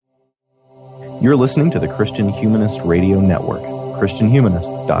You're listening to the Christian Humanist Radio Network,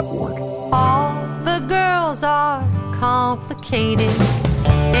 christianhumanist.org. All the girls are complicated.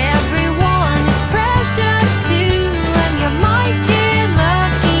 Everyone is precious too, and you might get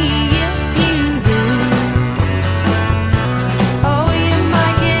lucky if you do. Oh, you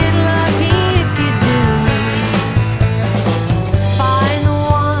might get lucky if you do. Find the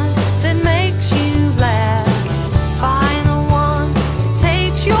one that makes you laugh. Find the one that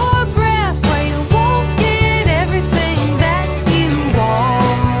takes your breath, where you won't get everything that you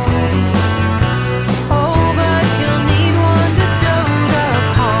want. Oh, but you'll need one to dote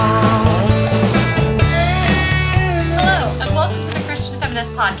upon. Hello, and welcome to the Christian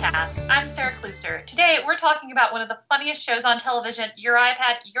Feminist Podcast. I'm Sara Klooster. Today, we're talking about one of the funniest shows on television, your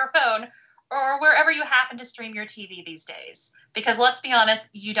iPad, your phone, or wherever you happen to stream your TV these days. Because let's be honest,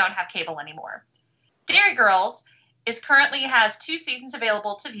 you don't have cable anymore. Derry Girls currently has 2 seasons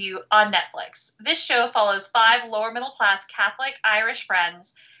available to view on Netflix. This show follows 5 lower middle class Catholic Irish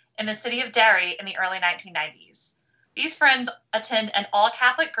friends in the city of Derry in the early 1990s. These friends attend an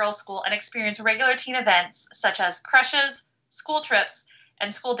all-Catholic girls' school and experience regular teen events such as crushes, school trips,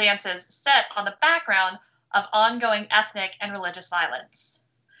 and school dances set on the background of ongoing ethnic and religious violence.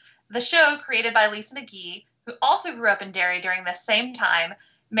 The show, created by Lisa McGee, who also grew up in Derry during this same time,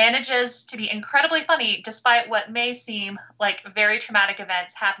 manages to be incredibly funny despite what may seem like very traumatic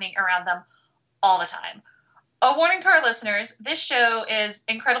events happening around them all the time. A warning to our listeners, this show is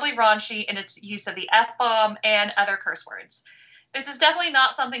incredibly raunchy in its use of the F-bomb and other curse words. This is definitely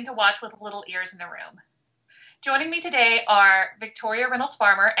not something to watch with little ears in the room. Joining me today are Victoria Reynolds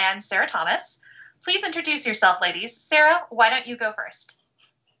Farmer and Sara Thomas. Please introduce yourself, ladies. Sara, why don't you go first?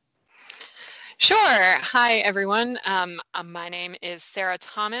 Sure. Hi, everyone. My name is Sara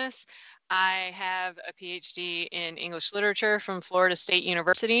Thomas. I have a PhD in English literature from Florida State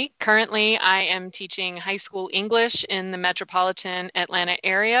University. Currently, I am teaching high school English in the metropolitan Atlanta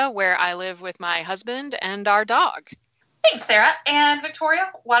area, where I live with my husband and our dog. Thanks, Sara. And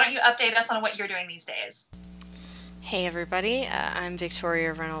Victoria, why don't you update us on what you're doing these days? Hey everybody, I'm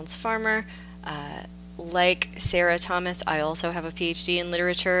Victoria Reynolds Farmer. Like Sara Thomas, I also have a PhD in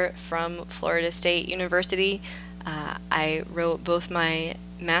literature from Florida State University. I wrote both my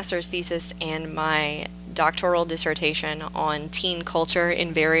master's thesis and my doctoral dissertation on teen culture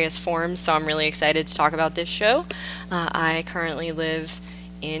in various forms, so I'm really excited to talk about this show. I currently live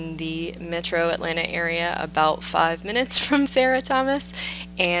in the metro Atlanta area, about 5 minutes from Sara Thomas,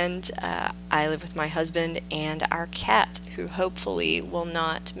 and I live with my husband and our cat, who hopefully will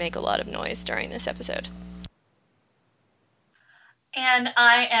not make a lot of noise during this episode. And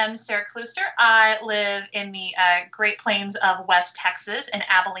I am Sara Klooster. I live in the Great Plains of West Texas in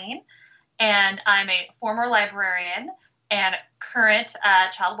Abilene, and I'm a former librarian and current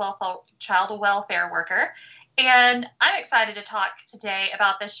child welfare worker. And I'm excited to talk today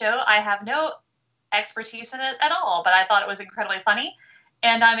about this show. I have no expertise in it at all, but I thought it was incredibly funny.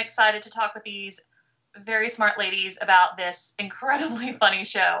 And I'm excited to talk with these very smart ladies about this incredibly funny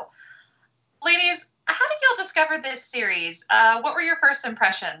show. Ladies, how did y'all discover this series? What were your first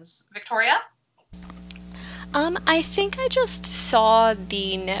impressions? Victoria? I think I just saw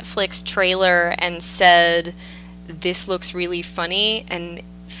the Netflix trailer and said, this looks really funny and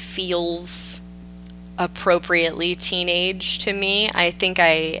feels appropriately teenage to me. I think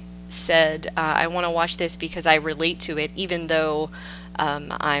I said I want to watch this because I relate to it, even though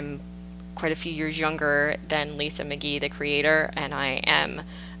I'm quite a few years younger than Lisa McGee, the creator, and I am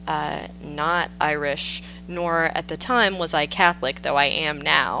not Irish, nor at the time was I Catholic, though I am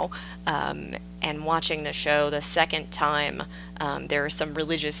now. And watching the show the second time, there are some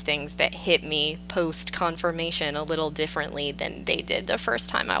religious things that hit me post-confirmation a little differently than they did the first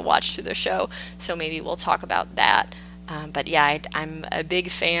time I watched through the show, so maybe we'll talk about that. But yeah, I'm a big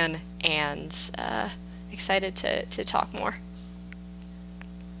fan and excited to talk more.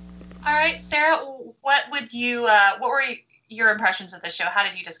 All right, Sara, what were your impressions of the show? How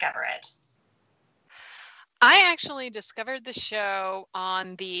did you discover it? I actually discovered the show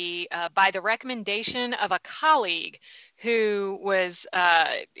on by the recommendation of a colleague who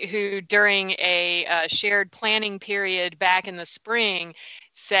during a shared planning period back in the spring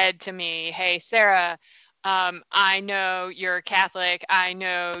said to me, "Hey, Sara, I know you're Catholic. I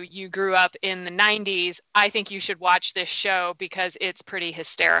know you grew up in the 90s. I think you should watch this show because it's pretty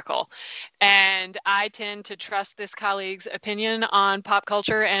hysterical." And I tend to trust this colleague's opinion on pop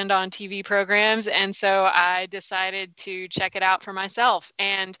culture and on TV programs. And so I decided to check it out for myself.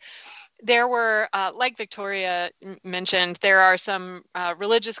 And there were, like Victoria mentioned, there are some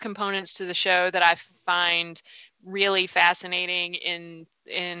religious components to the show that I find really fascinating in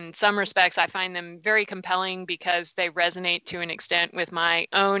in some respects, I find them very compelling because they resonate to an extent with my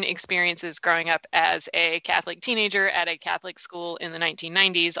own experiences growing up as a Catholic teenager at a Catholic school in the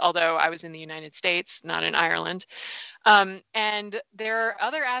 1990s, although I was in the United States, not in Ireland. And there are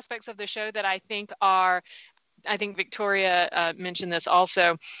other aspects of the show that I think Victoria mentioned this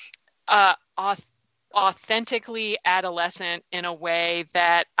also, authentically adolescent in a way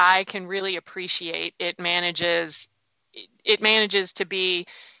that I can really appreciate. It manages to be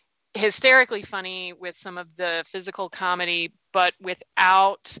hysterically funny with some of the physical comedy, but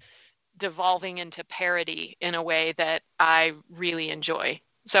without devolving into parody in a way that I really enjoy.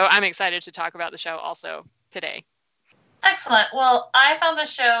 So I'm excited to talk about the show also today. Excellent. Well, I found the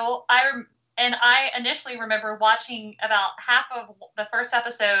show, I initially remember watching about half of the first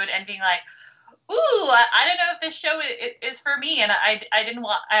episode and being like, ooh, I don't know if this show is for me. And I didn't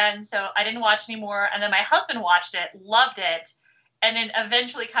watch, and so I didn't watch anymore. And then my husband watched it, loved it, and then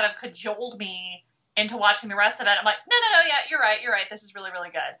eventually kind of cajoled me into watching the rest of it. I'm like, no, yeah, you're right. This is really,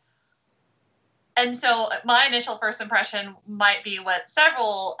 really good. And so my initial first impression might be what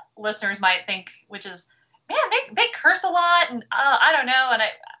several listeners might think, which is, man, they curse a lot, and I don't know.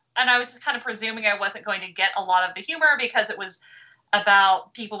 And I was just kind of presuming I wasn't going to get a lot of the humor because it was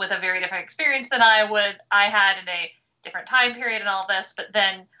about people with a very different experience than I had in a different time period and all this. But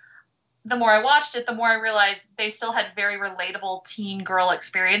then the more I watched it, the more I realized they still had very relatable teen girl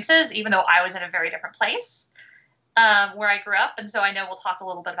experiences, even though I was in a very different place where I grew up. And so I know we'll talk a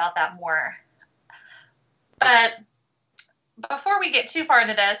little bit about that more. But before we get too far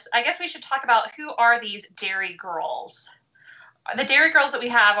into this, I guess we should talk about who are these Derry Girls. The Derry Girls that we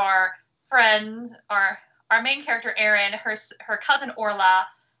have are friends, our main character, Erin, her cousin, Orla,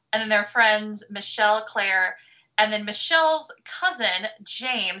 and then their friends, Michelle, Claire, and then Michelle's cousin,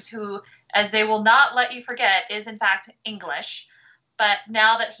 James, who, as they will not let you forget, is in fact English. But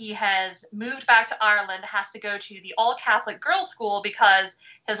now that he has moved back to Ireland, has to go to the all-Catholic girls' school because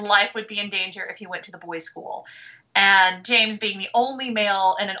his life would be in danger if he went to the boys' school. And James, being the only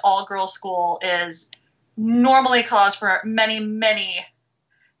male in an all-girls school, is normally cause for many, many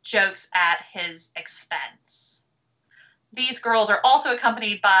jokes at his expense. These girls are also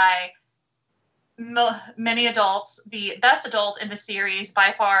accompanied by many adults. The best adult in the series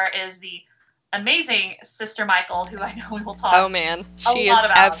by far is the amazing Sister Michael, who I know we will talk. Oh man, she is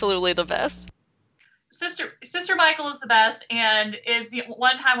absolutely the best. Sister Michael is the best, and is the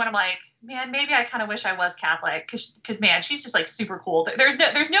one time when I'm like, man, maybe I kind of wish I was Catholic, because man, she's just like super cool. There's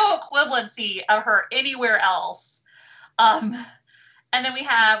no equivalency of her anywhere else. And then we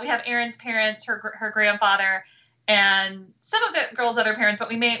have Erin's parents, her grandfather, and some of the girls' other parents, but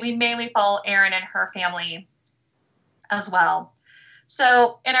we mainly follow Erin and her family as well.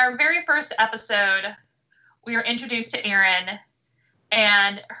 So in our very first episode, we are introduced to Erin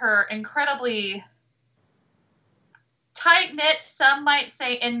and her incredibly tight-knit, some might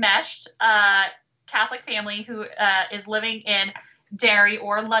say enmeshed, Catholic family who is living in Derry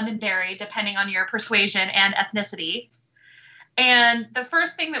or Londonderry, depending on your persuasion and ethnicity. And the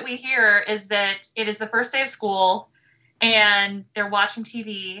first thing that we hear is that it is the first day of school and they're watching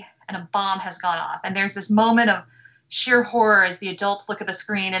TV and a bomb has gone off. And there's this moment of sheer horror as the adults look at the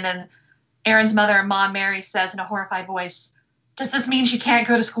screen. And then Erin's mother, Mom Mary, says in a horrified voice, "Does this mean she can't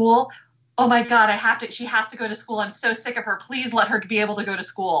go to school? Oh my God, she has to go to school. I'm so sick of her. Please let her be able to go to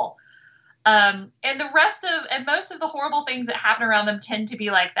school." And most of the horrible things that happen around them tend to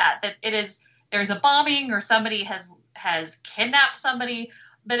be like that there's a bombing or somebody has kidnapped somebody,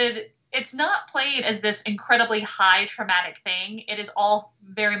 but it's not played as this incredibly high traumatic thing. It is all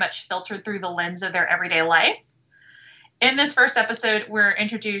very much filtered through the lens of their everyday life. In this first episode, we're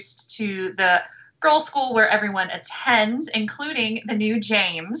introduced to the girls' school where everyone attends, including the new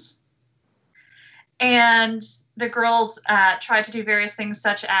James. And the girls try to do various things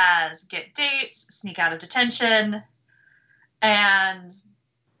such as get dates, sneak out of detention, and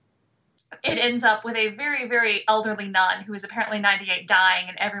it ends up with a very, very elderly nun who is apparently 98 dying,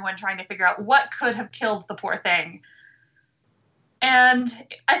 and everyone trying to figure out what could have killed the poor thing. And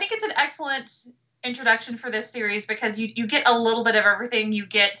I think it's an excellent introduction for this series because you get a little bit of everything. You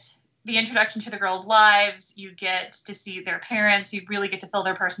get the introduction to the girls' lives. You get to see their parents. You really get to feel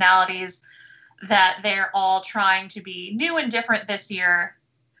their personalities, that they're all trying to be new and different this year.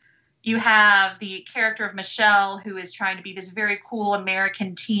 You have the character of Michelle, who is trying to be this very cool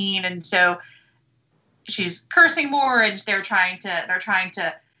American teen, and so she's cursing more, and they're trying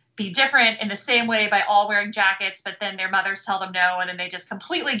to be different in the same way by all wearing jackets, but then their mothers tell them no, and then they just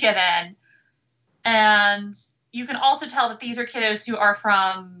completely give in. And you can also tell that these are kiddos who are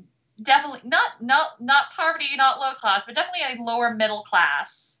from definitely not poverty, not low class, but definitely a lower middle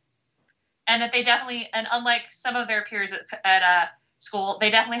class. And that they definitely, and unlike some of their peers at school, they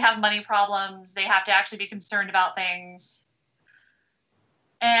definitely have money problems. They have to actually be concerned about things.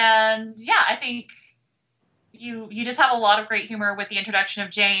 And yeah, I think you just have a lot of great humor with the introduction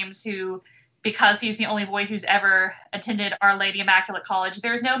of James, who, because he's the only boy who's ever attended Our Lady Immaculate College,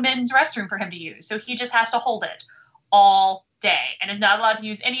 there's no men's restroom for him to use. So he just has to hold it all day and is not allowed to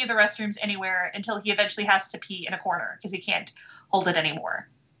use any of the restrooms anywhere until he eventually has to pee in a corner because he can't hold it anymore.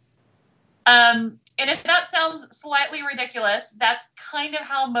 And if that sounds slightly ridiculous, that's kind of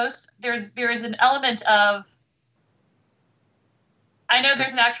how there is an element of, I know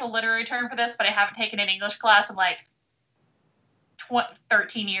there's an actual literary term for this, but I haven't taken an English class in like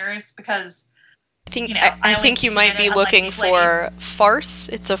 13 years because I think you might be looking for farce.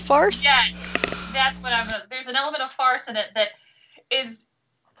 It's a farce. Yeah, that's what there's an element of farce in it that is,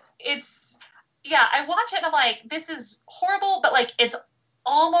 I watch it and I'm like, this is horrible, but like it's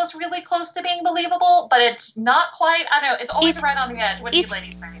almost really close to being believable, but it's not quite. I don't know. It's always right on the edge. What do you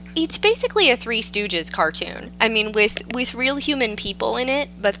ladies think? It's basically a Three Stooges cartoon. I mean, with real human people in it,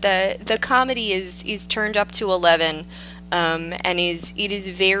 but the comedy is turned up to 11, and it is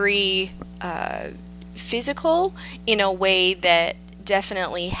very physical in a way that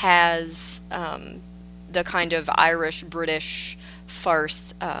definitely has the kind of Irish British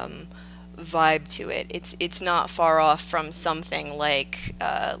farce vibe to it. It's not far off from something like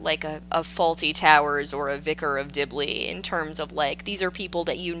a Faulty Towers or a Vicar of Dibley in terms of like, these are people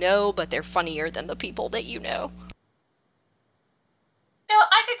that you know, but they're funnier than the people that you know. No,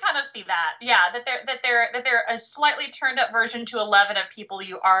 I could kind of see that. Yeah, that they're a slightly turned up version to 11 of people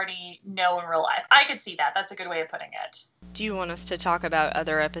you already know in real life. I could see that. That's a good way of putting it. Do you want us to talk about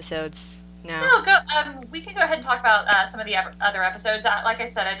other episodes now? No, we can go ahead and talk about some of the other episodes. Like I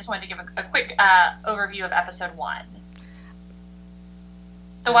said, I just wanted to give a quick overview of episode 1.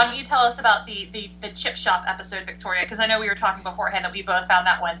 So why don't you tell us about the chip shop episode, Victoria? Because I know we were talking beforehand that we both found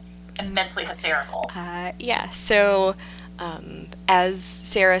that one immensely hysterical. So as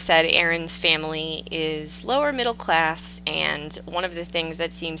Sarah said, Erin's family is lower middle class, and one of the things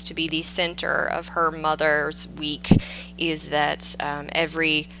that seems to be the center of her mother's week is that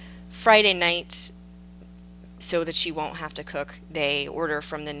every Friday night, so that she won't have to cook, they order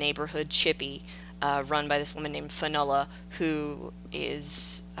from the neighborhood chippy run by this woman named Fionnuala, who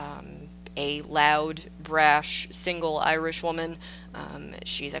is a loud, brash, single Irish woman.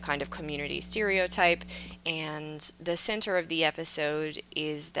 She's a kind of community stereotype, and the center of the episode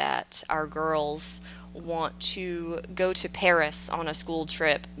is that our girls want to go to Paris on a school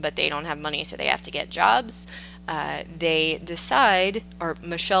trip, but they don't have money, so they have to get jobs. They decide, or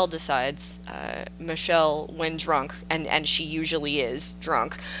Michelle decides, Michelle, when drunk, and she usually is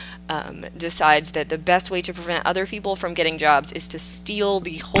drunk, decides that the best way to prevent other people from getting jobs is to steal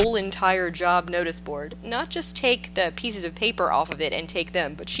the whole entire job notice board. Not just take the pieces of paper off of it and take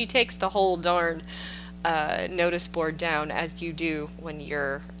them, but she takes the whole darn notice board down, as you do when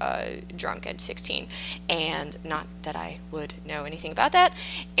you're drunk at 16. And not that I would know anything about that.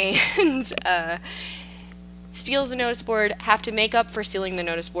 And steals the notice board, have to make up for stealing the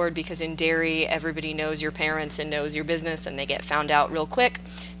notice board because in Derry everybody knows your parents and knows your business and they get found out real quick.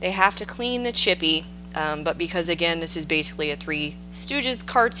 They have to clean the chippy, but because again this is basically a Three Stooges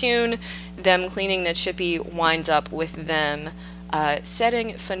cartoon, them cleaning the chippy winds up with them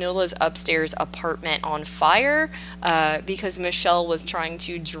setting Fionnuala's upstairs apartment on fire because Michelle was trying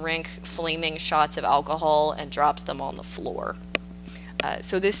to drink flaming shots of alcohol and drops them on the floor.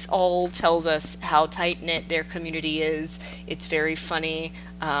 So this all tells us how tight-knit their community is. It's very funny,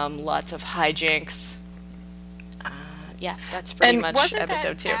 lots of hijinks. That's pretty much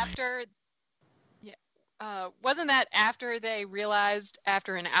episode 2. Wasn't that after they realized,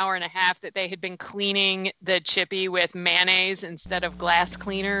 after an hour and a half, that they had been cleaning the chippy with mayonnaise instead of glass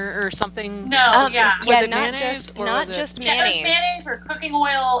cleaner or something? No, yeah. Was it not mayonnaise, just was mayonnaise. Yeah, it was mayonnaise or cooking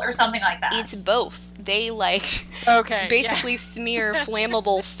oil or something like that. It's both. They basically smear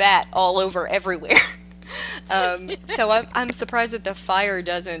flammable fat all over everywhere. So I'm surprised that the fire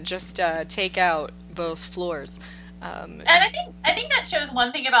doesn't just take out both floors. And I think that shows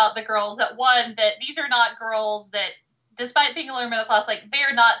one thing about the girls, that these are not girls that, despite being lower middle class, like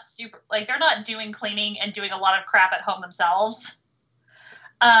they're not they're not doing cleaning and doing a lot of crap at home themselves.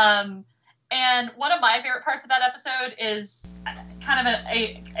 And one of my favorite parts of that episode is kind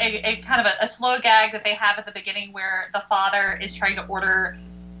of a slow gag that they have at the beginning where the father is trying to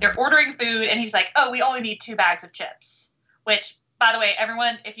they're ordering food and he's like, oh, we only need 2 bags of chips, which, by the way,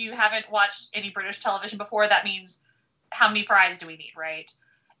 everyone, if you haven't watched any British television before, that means how many fries do we need, right?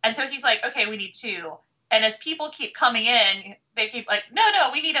 And so he's like, okay, we need 2. And as people keep coming in, they keep like, no,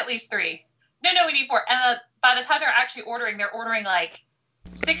 we need at least 3. No, we need 4. And by the time they're actually ordering, they're ordering like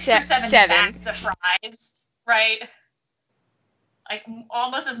 6 or 7 bags of fries, right? Like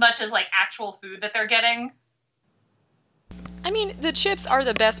almost as much as like actual food that they're getting. I mean, the chips are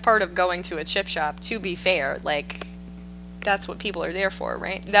the best part of going to a chip shop, to be fair. Like, that's what people are there for,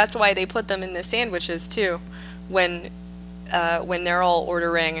 right? That's why they put them in the sandwiches, too. When they're all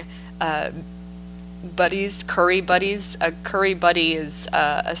ordering curry buddies. A curry buddy is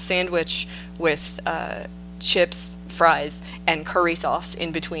a sandwich with chips, fries, and curry sauce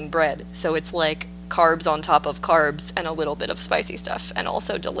in between bread. So it's like carbs on top of carbs and a little bit of spicy stuff, and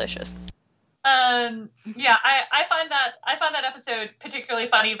also delicious. Yeah, I find that episode particularly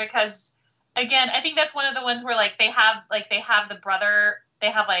funny because, again, I think that's one of the ones where like they have the brother,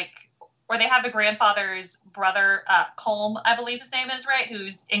 they have the grandfather's brother, Colm, I believe his name is, right,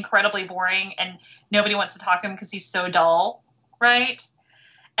 who's incredibly boring and nobody wants to talk to him because he's so dull, right?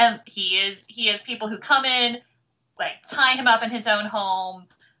 And he has people who come in, like tie him up in his own home,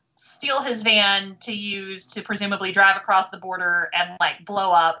 steal his van to use to presumably drive across the border and like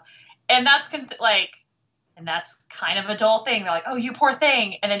blow up. And that's kind of a dull thing. They're like, oh, you poor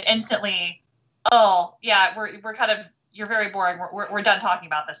thing. And then instantly, oh, yeah, we're kind of, you're very boring. We're done talking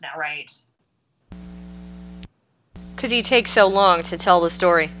about this now, right? Because he takes so long to tell the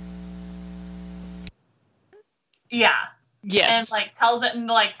story. Yeah. Yes. And like tells it in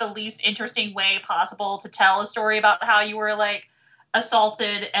like the least interesting way possible to tell a story about how you were like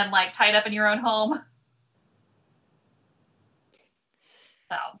assaulted and like tied up in your own home.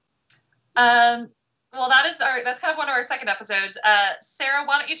 So. Well, that's kind of one of our second episodes. Sarah,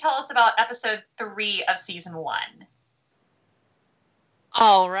 why don't you tell us about episode 3 of season 1?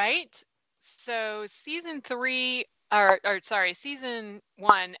 All right. So season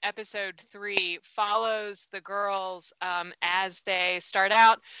 1, episode 3 follows the girls as they start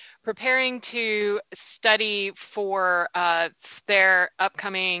out preparing to study for their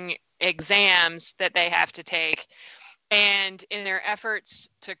upcoming exams that they have to take. And in their efforts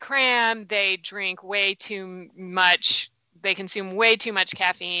to cram, they drink way too much. They consume way too much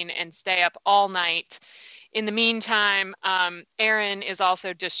caffeine and stay up all night. In the meantime, Erin is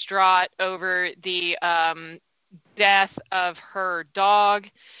also distraught over the death of her dog.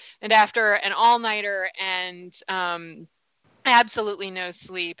 And after an all-nighter and absolutely no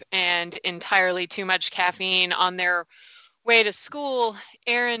sleep and entirely too much caffeine on their way to school,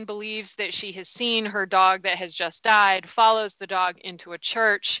 Erin believes that she has seen her dog that has just died, follows the dog into a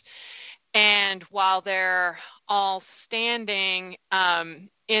church, and while they're all standing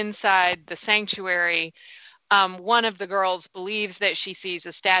inside the sanctuary, one of the girls believes that she sees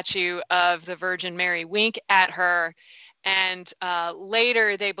a statue of the Virgin Mary wink at her, and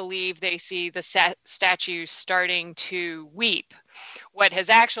later they believe they see the statue starting to weep. What has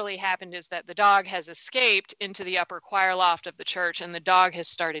actually happened is that the dog has escaped into the upper choir loft of the church, and the dog has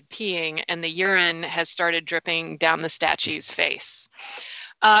started peeing, and the urine has started dripping down the statue's face.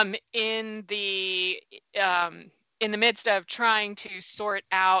 In the midst of trying to sort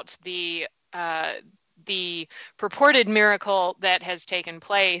out the purported miracle that has taken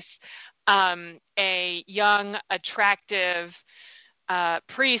place, a young, attractive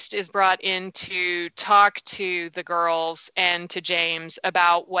priest is brought in to talk to the girls and to James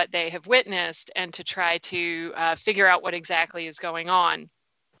about what they have witnessed and to try to figure out what exactly is going on.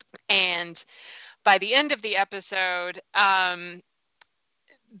 And by the end of the episode,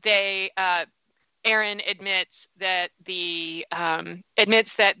 Erin admits that the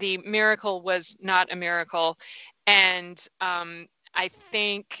miracle was not a miracle, and I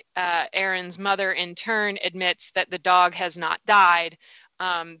think Erin's mother in turn admits that the dog has not died.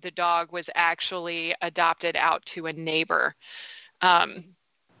 The dog was actually adopted out to a neighbor.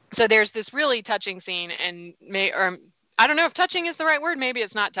 So there's this really touching scene, and I don't know if touching is the right word. Maybe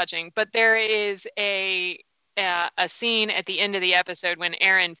it's not touching, but there is a scene at the end of the episode when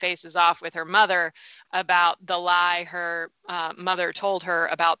Erin faces off with her mother about the lie her mother told her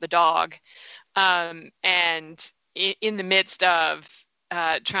about the dog, and in the midst of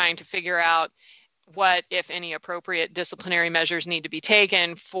trying to figure out what, if any, appropriate disciplinary measures need to be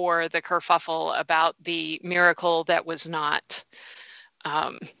taken for the kerfuffle about the miracle that was not.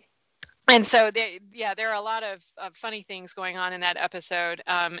 And so, there are a lot of funny things going on in that episode,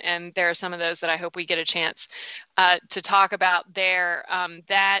 and there are some of those that I hope we get a chance to talk about there.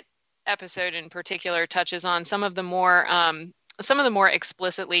 That episode in particular touches on some of the more some of the more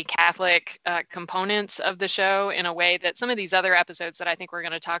explicitly Catholic components of the show in a way that some of these other episodes that I think we're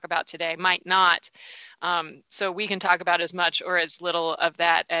going to talk about today might not. So we can talk about as much or as little of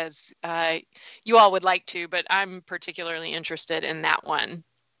that as you all would like to, but I'm particularly interested in that one.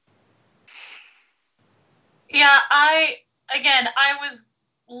 Yeah, I was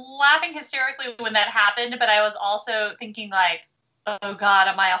laughing hysterically when that happened, but I was also thinking like, oh God,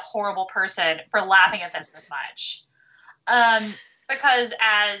 am I a horrible person for laughing at this much? Because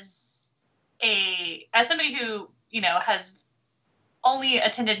as somebody who, has only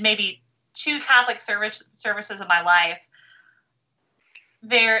attended maybe 2 Catholic services in my life,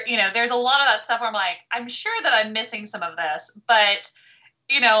 there's a lot of that stuff where I'm like, I'm sure that I'm missing some of this, but,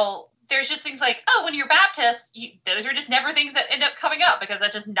 there's just things like, oh, when you're Baptist, those are just never things that end up coming up because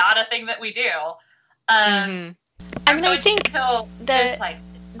that's just not a thing that we do. I mean, I think the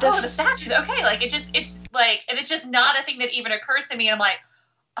statue, okay, like it's like, and it's just not a thing that even occurs to me. I'm like,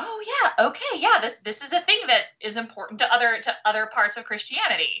 oh yeah, okay, yeah, this is a thing that is important to other parts of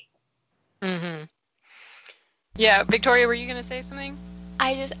Christianity. Mm-hmm. Yeah, Victoria, were you going to say something?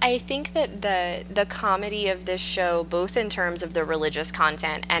 I think that the comedy of this show, both in terms of the religious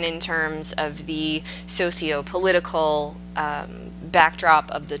content and in terms of the socio-political backdrop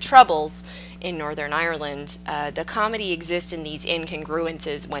of the Troubles in Northern Ireland, the comedy exists in these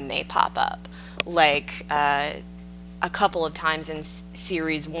incongruences when they pop up. Like, a couple of times in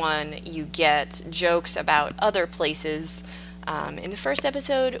Series 1, you get jokes about other places. In the first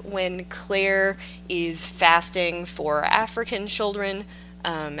episode, when Claire is fasting for African children,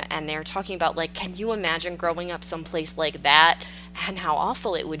 and they're talking about, like, can you imagine growing up someplace like that and how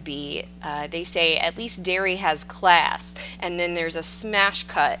awful it would be? They say, at least Derry has class. And then there's a smash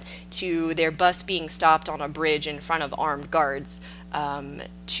cut to their bus being stopped on a bridge in front of armed guards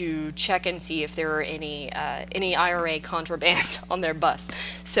to check and see if there are any IRA contraband on their bus.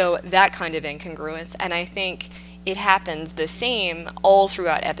 So that kind of incongruence. And I think it happens the same all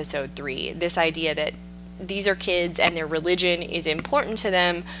throughout episode 3. This idea that these are kids and their religion is important to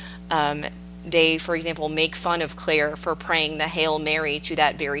them. They, for example, make fun of Claire for praying the Hail Mary to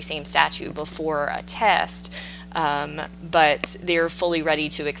that very same statue before a test. But they're fully ready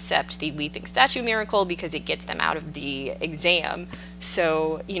to accept the weeping statue miracle because it gets them out of the exam.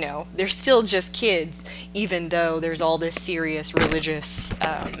 So, they're still just kids, even though there's all this serious religious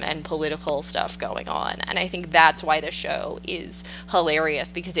and political stuff going on. And I think that's why the show is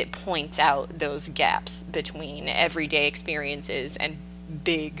hilarious, because it points out those gaps between everyday experiences and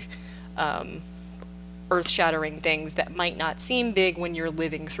big, earth-shattering things that might not seem big when you're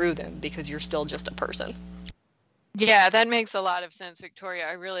living through them, because you're still just a person. Yeah, that makes a lot of sense, Victoria.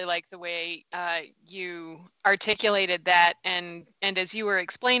 I really like the way you articulated that, and as you were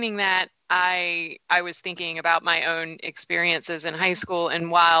explaining that, I was thinking about my own experiences in high school,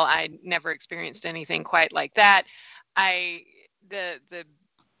 and while I never experienced anything quite like that, the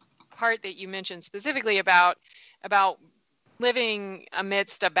part that you mentioned specifically about living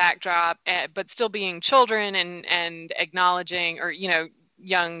amidst a backdrop, but still being children and acknowledging, or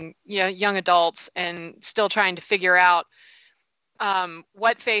young adults, and still trying to figure out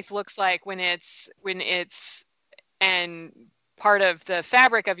what faith looks like when it's and part of the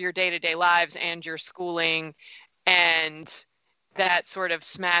fabric of your day-to-day lives and your schooling, and that sort of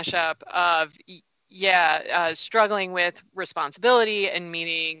smash up of struggling with responsibility and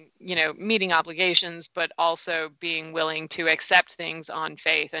meeting obligations, but also being willing to accept things on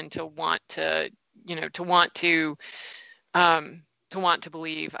faith and to want to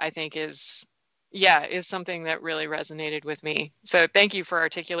believe, I think is something that really resonated with me. So thank you for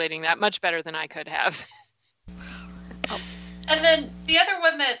articulating that much better than I could have. And then the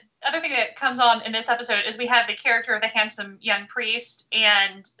other thing that comes on in this episode is we have the character of the handsome young priest.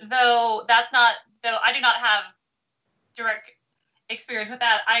 And though I do not have direct experience with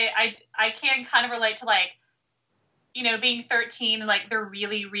that, I can kind of relate to, like, being 13, like the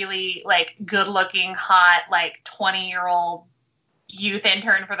really, really, like, good looking, hot, like 20-year-old youth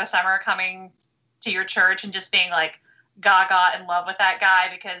intern for the summer coming to your church and just being like gaga in love with that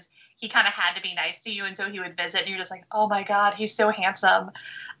guy because he kind of had to be nice to you, and so he would visit and you're just like, oh my god, he's so handsome.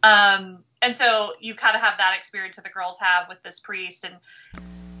 And so you kind of have that experience that the girls have with this priest. And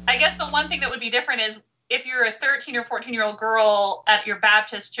I guess the one thing that would be different is if you're a 13 or 14-year-old girl at your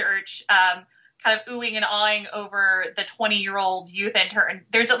Baptist church, kind of oohing and awing over the 20-year-old youth intern,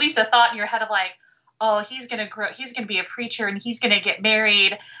 there's at least a thought in your head of like, oh, he's going to grow, he's going to be a preacher and he's going to get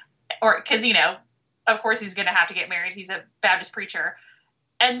married, or because, of course he's going to have to get married. He's a Baptist preacher.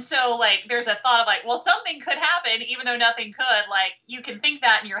 And so, like, there's a thought of like, well, something could happen, even though nothing could. Like, you can think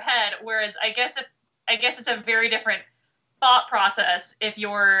that in your head. Whereas I guess it's a very different thought process if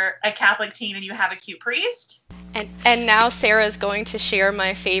you're a Catholic teen and you have a cute priest. And now Sarah's going to share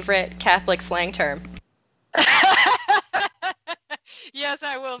my favorite Catholic slang term. Yes,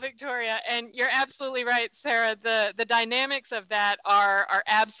 I will, Victoria. And you're absolutely right, Sarah. The dynamics of that are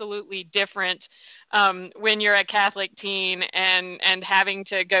absolutely different when you're a Catholic teen and having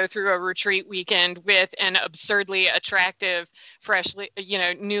to go through a retreat weekend with an absurdly attractive, freshly,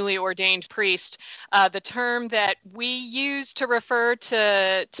 newly ordained priest. The term that we use to refer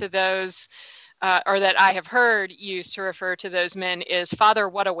to those, or that I have heard used to refer to those men, is "Father,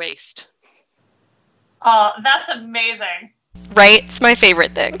 what a waste." Oh, that's amazing. Right? It's my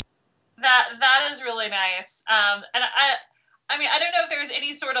favorite thing. That is really nice. And I mean, I don't know if there's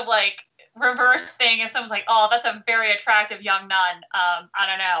any sort of like reverse thing if someone's like, oh, that's a very attractive young nun. I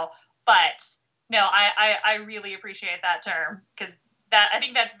don't know. But no, I really appreciate that term, because I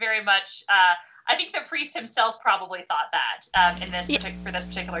think that's very much, I think the priest himself probably thought that for this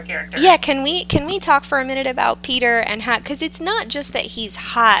particular character. Yeah, can we talk for a minute about Peter and how, because it's not just that he's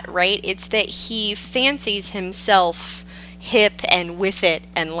hot, right? It's that he fancies himself hip and with it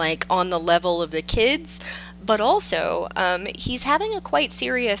and like on the level of the kids, but also he's having a quite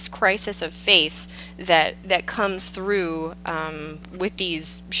serious crisis of faith that comes through with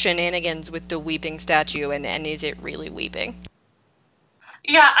these shenanigans with the weeping statue, and is it really weeping?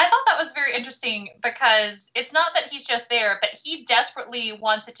 Yeah, I thought that was very interesting, because it's not that he's just there, but he desperately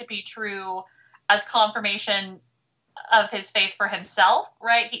wants it to be true as confirmation of his faith for himself,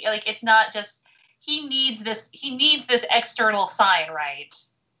 right? It's not just, he needs this external sign, right?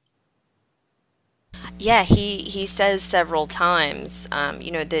 Yeah, he says several times,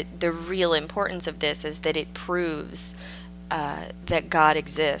 the real importance of this is that it proves that God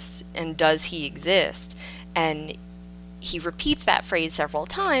exists, and does he exist? And he repeats that phrase several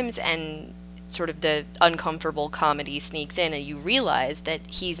times, and sort of the uncomfortable comedy sneaks in, and you realize that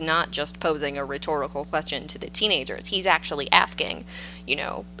he's not just posing a rhetorical question to the teenagers. He's actually asking,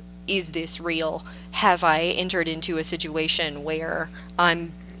 is this real? Have I entered into a situation where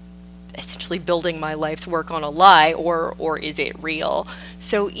I'm essentially building my life's work on a lie, or is it real?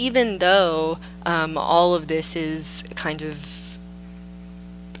 So even though all of this is kind of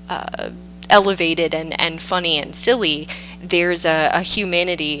elevated and funny and silly, there's a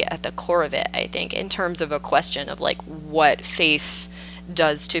humanity at the core of it, I think, in terms of a question of like what faith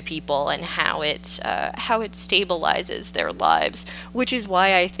does to people and how it stabilizes their lives, which is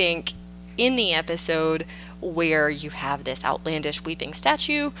why I think in the episode where you have this outlandish weeping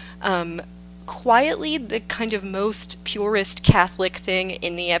statue, quietly the kind of most purist Catholic thing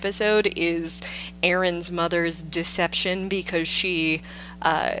in the episode is Aaron's mother's deception, because she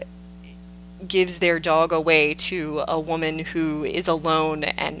gives their dog away to a woman who is alone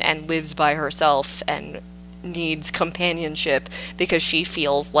and lives by herself and needs companionship, because she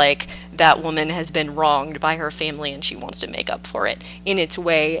feels like that woman has been wronged by her family and she wants to make up for it. In its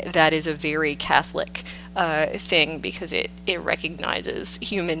way, that is a very Catholic thing, because it recognizes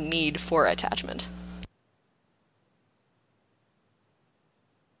human need for attachment.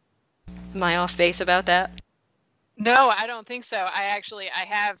 Am I off base about that? No, I don't think so. I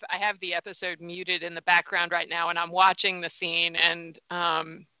have the episode muted in the background right now, and I'm watching the scene, and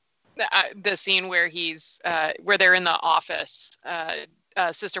the scene where where they're in the office,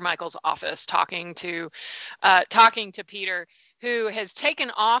 Sister Michael's office, talking to Peter, who has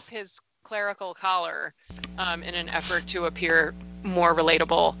taken off his clerical collar in an effort to appear more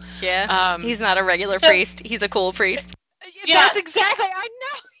relatable. Yeah, he's not a regular priest. He's a cool priest. That's exactly. I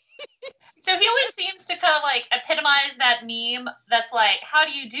know. So he always seems to kind of like epitomize that meme that's like, how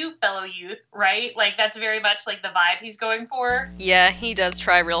do you do, fellow youth, right? Like, that's very much like the vibe he's going for. Yeah, he does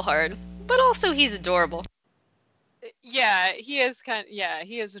try real hard. But also he's adorable. Yeah, he is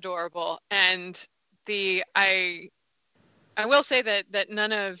he is adorable. And I will say that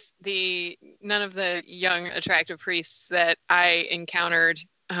none of the young attractive priests that I encountered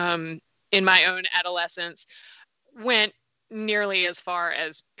in my own adolescence went nearly as far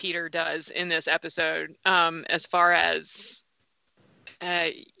as Peter does in this episode, as far as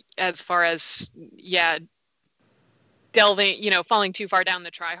delving, falling too far down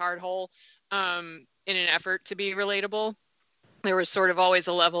the try hard hole in an effort to be relatable. There was sort of always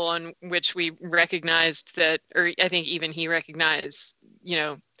a level on which we recognized that, or I think even he recognized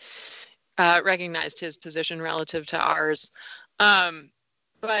his position relative to ours.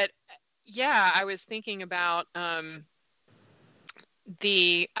 But yeah, I was thinking about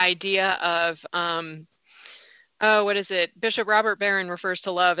the idea of what is it? Bishop Robert Barron refers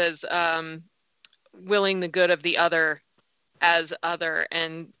to love as willing the good of the other as other,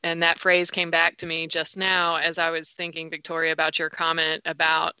 and that phrase came back to me just now as I was thinking, Victoria, about your comment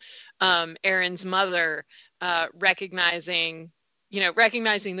about Erin's mother recognizing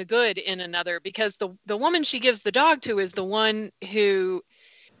the good in another, because the woman she gives the dog to is the one who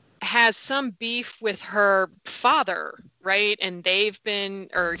has some beef with her father, right? And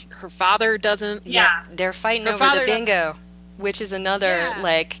her father doesn't. Yeah, they're fighting Her over the father doesn't- bingo, which is another, Yeah.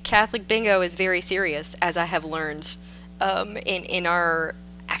 like, Catholic bingo is very serious, as I have learned. In our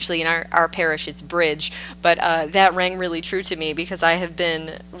parish, it's bridge, but that rang really true to me because I have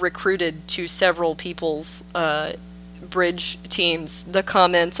been recruited to several people's bridge teams. The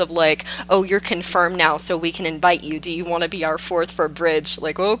comments of like, "Oh, you're confirmed now, so we can invite you. Do you want to be our fourth for bridge?"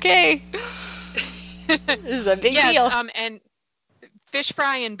 Like, okay, this is a big Yes, deal. and fish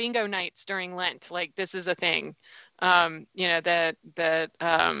fry and bingo nights during Lent, like this is a thing. That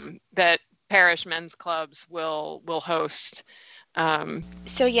parish men's clubs will host.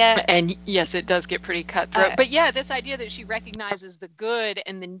 So yeah, And yes, it does get pretty cutthroat. But yeah, this idea that she recognizes the good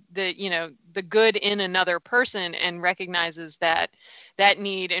and the good in another person, and recognizes that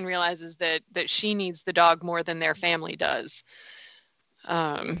need, and realizes that she needs the dog more than their family does.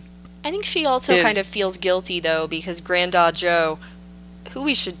 I think she also kind of feels guilty though, because Grandad Joe, who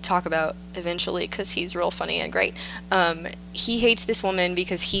we should talk about eventually because he's real funny and great, he hates this woman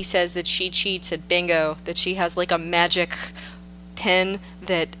because he says that she cheats at bingo, that she has like a magic pen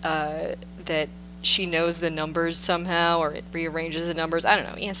that she knows the numbers somehow, or it rearranges the numbers. I don't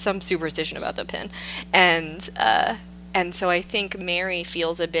know. He has some superstition about the pen, and so I think Mary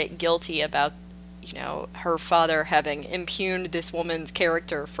feels a bit guilty about her father having impugned this woman's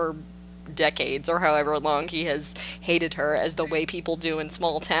character for decades, or however long he has hated her, as the way people do in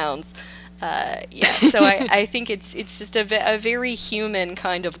small towns. So I think it's just a very human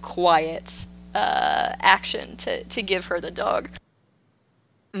kind of quiet action to give her the dog.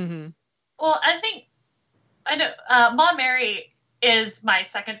 Mm-hmm. Well, I know Mom Mary is my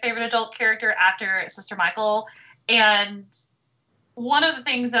second favorite adult character after Sister Michael, and one of the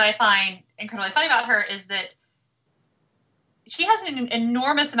things that I find incredibly funny about her is that she has an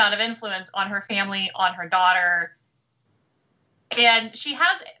enormous amount of influence on her family, on her daughter. And she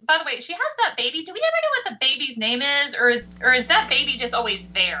has, by the way, she has that baby. Do we ever know what the baby's name is? Or is that baby just always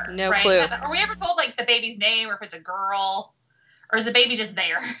there? No right? clue. Are we ever told, like, the baby's name, or if it's a girl? Or is the baby just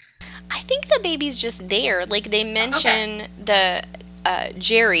there? I think the baby's just there. Like, they mention the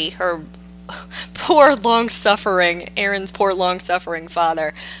Jerry, her Erin's poor long-suffering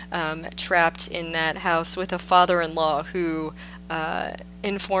father, trapped in that house with a father-in-law who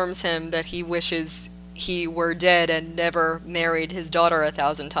informs him that he wishes he were dead and never married his daughter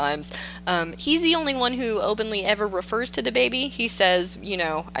 1,000 times. He's the only one who openly ever refers to the baby. He says,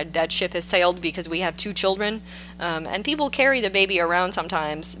 that ship has sailed because we have 2 children, and people carry the baby around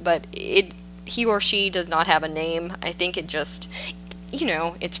sometimes, but he or she does not have a name. I think it just,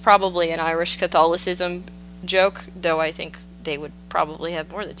 it's probably an Irish Catholicism joke, though I think they would probably have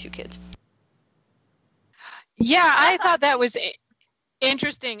more than 2 kids. Yeah, I thought that was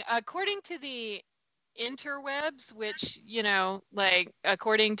interesting. According to the interwebs, which,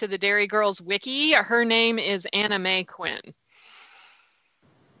 according to the Derry Girls wiki, her name is Anna Mae Quinn.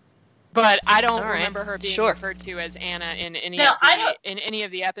 But I don't remember her being referred to as Anna in any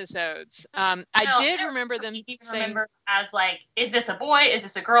of the episodes. I did remember them saying, remember as like, is this a boy? Is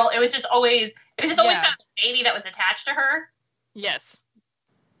this a girl? It was just always kind of a baby that was attached to her. Yes.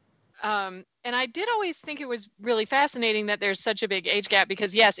 And I did always think it was really fascinating that there's such a big age gap,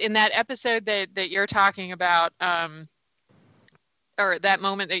 because yes, in that episode that you're talking about, or that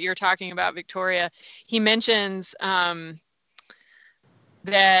moment that you're talking about, Victoria, he mentions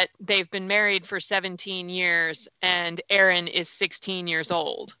that they've been married for 17 years and Erin is 16 years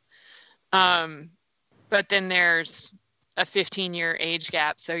old. But then there's a 15-year age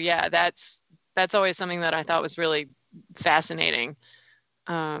gap. So yeah, that's always something that I thought was really fascinating.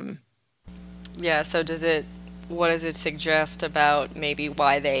 Yeah, so what does it suggest about maybe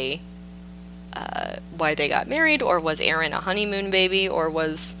why they got married, or was Erin a honeymoon baby, or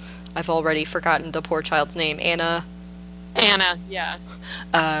was, I've already forgotten the poor child's name, Anna, yeah.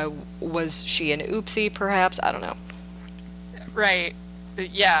 Was she an oopsie, perhaps? I don't know. Right.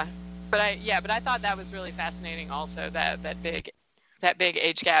 Yeah. But I thought that was really fascinating also, that big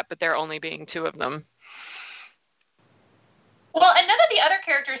age gap, but there only being 2 of them. Well, and none of the other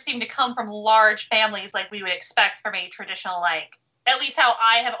characters seem to come from large families like we would expect from a traditional, like, at least how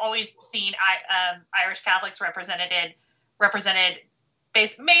I have always seen Irish Catholics represented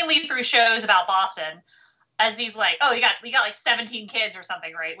based mainly through shows about Boston, as these like, oh, we got like 17 kids or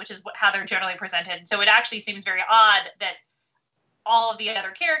something, right? Which is how they're generally presented. So it actually seems very odd that all of the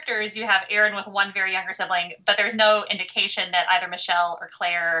other characters, you have Aaron with one very younger sibling, but there's no indication that either Michelle or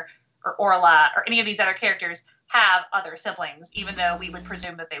Claire or Orla or any of these other characters have other siblings, even though we would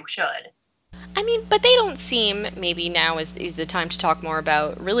presume that they should. I mean, but they don't seem, maybe now is the time to talk more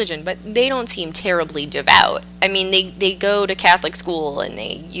about religion, but they don't seem terribly devout. I mean, they go to Catholic school and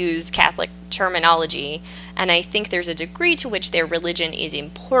they use Catholic terminology, and I think there's a degree to which their religion is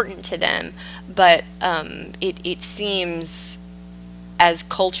important to them, but it seems as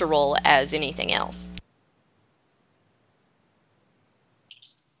cultural as anything else.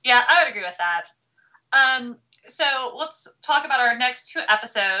 Yeah, I would agree with that. So let's talk about our next 2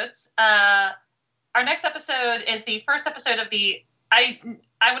 episodes. Our next episode is the first episode of the, I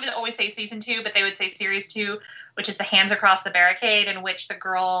would always say season 2, but they would say series 2, which is the Hands Across the Barricade, in which the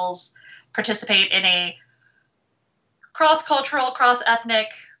girls participate in a cross-cultural, cross-ethnic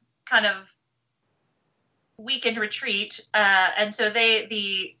kind of weekend retreat. And so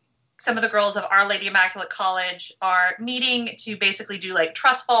some of the girls of Our Lady Immaculate College are meeting to basically do like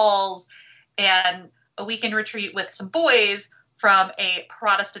trust falls and a weekend retreat with some boys from a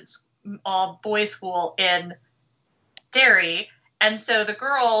Protestant all-boys school in Derry. And so the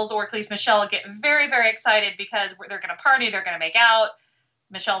girls, or at least Michelle, get very, very excited because they're going to party, they're going to make out.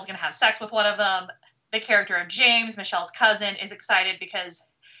 Michelle's going to have sex with one of them. The character of James, Michelle's cousin, is excited because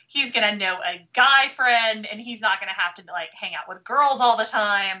he's going to know a guy friend and he's not going to have to like hang out with girls all the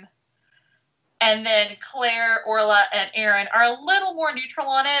time. And then Claire, Orla, and Aaron are a little more neutral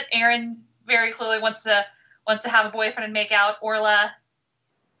on it. Aaron very clearly wants to have a boyfriend and make out. Orla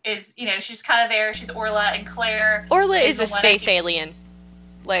is, she's kind of there. She's Orla, and Claire. Orla is a space alien.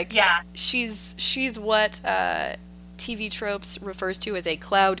 Like, yeah, she's what TV tropes refers to as a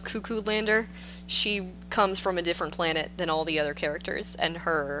cloud cuckoo lander. She comes from a different planet than all the other characters, and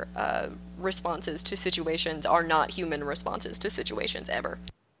her responses to situations are not human responses to situations ever.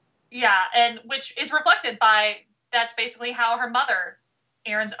 Yeah, and which is reflected by, that's basically how her mother,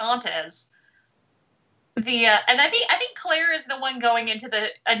 Aaron's aunt, is. And I think Claire is the one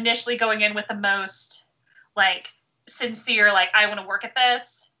initially going in with the most, like, sincere, like, I want to work at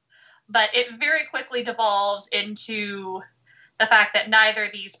this. But it very quickly devolves into the fact that neither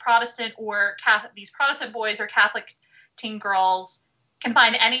these Protestant boys or Catholic teen girls can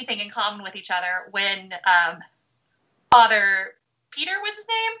find anything in common with each other when Father Peter was his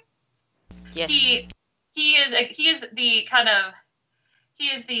name. Yes. He is the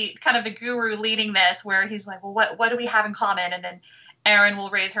kind of the guru leading this, where he's like, well, what do we have in common? And then Aaron will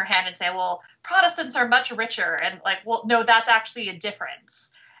raise her hand and say, well, Protestants are much richer. And like, well, no, that's actually a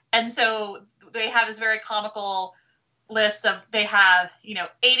difference. And so they have this very comical list of, they have,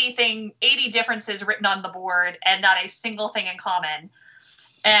 80 differences written on the board and not a single thing in common.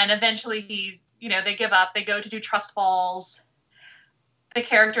 And eventually they give up, they go to do trust falls. The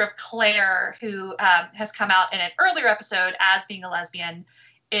character of Claire, who has come out in an earlier episode as being a lesbian,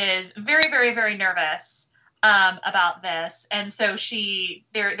 is very, very, very nervous about this. And so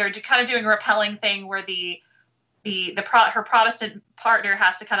they're kind of doing a repelling thing where her Protestant partner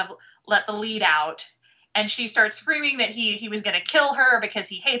has to kind of let the lead out. And she starts screaming that he was going to kill her because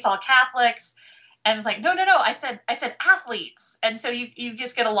he hates all Catholics. And it's like, no, I said athletes. And so you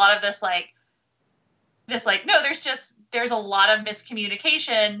just get a lot of this, no, there's a lot of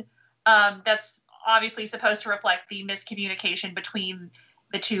miscommunication that's obviously supposed to reflect the miscommunication between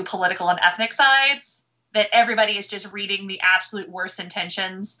the two political and ethnic sides, that everybody is just reading the absolute worst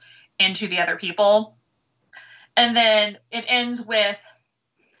intentions into the other people. And then it ends with,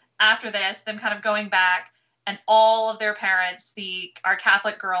 after this, them kind of going back and all of their parents, our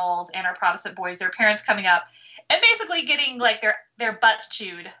Catholic girls and our Protestant boys, their parents coming up and basically getting like their butts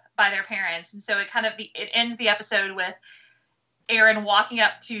chewed by their parents. And so it ends the episode with Aaron walking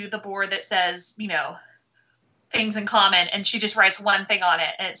up to the board that says, things in common, and she just writes one thing on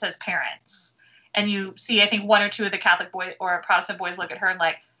it, and it says parents. And you see, I think, one or two of the Catholic boys or Protestant boys look at her and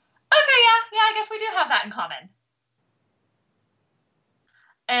like, okay, yeah, I guess we do have that in common.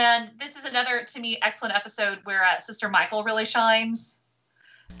 And this is another, to me, excellent episode where Sister Michael really shines,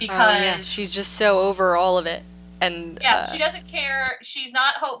 because she's just so over all of it. And she doesn't care. She's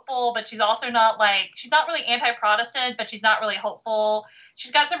not hopeful, but she's also not she's not really anti-Protestant, but she's not really hopeful.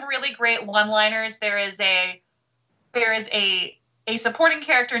 She's got some really great one-liners. There is a supporting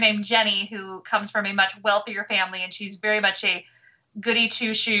character named Jenny who comes from a much wealthier family, and she's very much a goody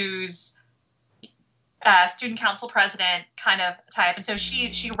two-shoes student council president kind of type. And so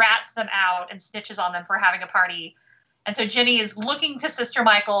she rats them out and snitches on them for having a party. And so Jenny is looking to Sister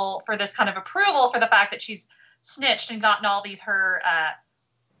Michael for this kind of approval for the fact that she's snitched and gotten all these her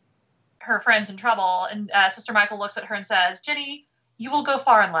friends in trouble. And Sister Michael looks at her and says, Jenny, you will go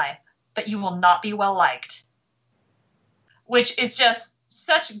far in life, but you will not be well liked. Which is just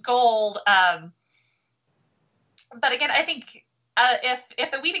such gold. But again, I think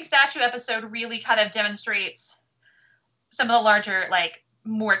if the Weeping Statue episode really kind of demonstrates some of the larger, like,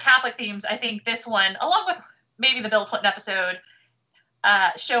 more Catholic themes, I think this one, along with maybe the Bill Clinton episode,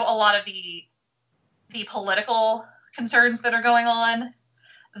 show a lot of the political concerns that are going on.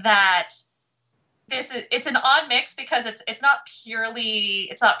 That it's an odd mix because it's not purely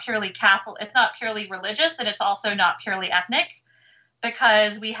Catholic, it's not purely religious, and it's also not purely ethnic,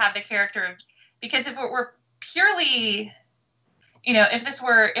 because we have the character of, because if it were purely, if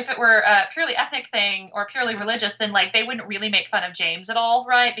it were a purely ethnic thing or purely religious, then, like, they wouldn't really make fun of James at all,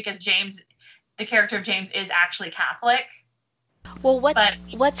 right? Because the character of James is actually Catholic. Well,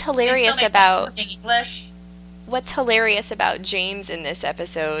 what's hilarious about English? What's hilarious about James in this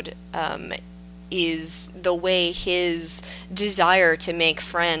episode is the way his desire to make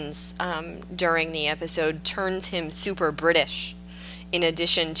friends during the episode turns him super British, in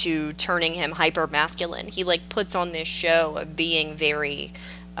addition to turning him hyper masculine. He, like, puts on this show of being very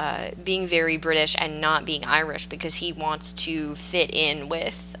British and not being Irish because he wants to fit in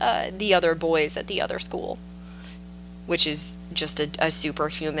with the other boys at the other school, which is just a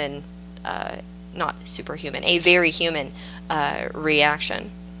superhuman, not superhuman, a very human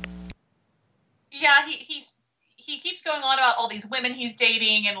reaction. Yeah, he keeps going on about all these women he's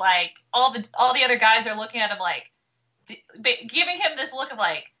dating, and, like, all the other guys are looking at him like, giving him this look of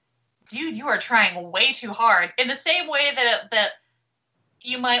like, dude, you are trying way too hard. In the same way that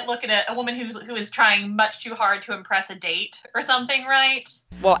you might look at a woman who is trying much too hard to impress a date or something, right?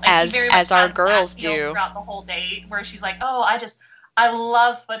 Well, like, as our girls do throughout the whole date, where she's like, oh, I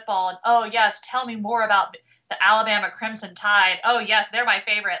love football, and oh yes, tell me more about the Alabama Crimson Tide. Oh yes, they're my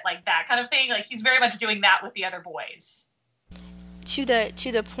favorite, like that kind of thing. Like, he's very much doing that with the other boys. To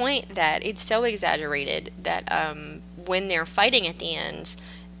the point that it's so exaggerated that when they're fighting at the end,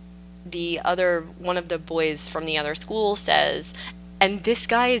 one of the boys from the other school says, and this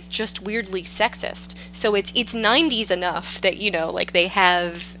guy is just weirdly sexist. So it's 90s enough that, like, they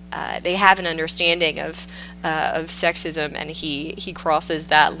have an understanding of sexism, and he crosses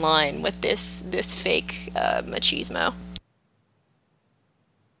that line with this fake machismo.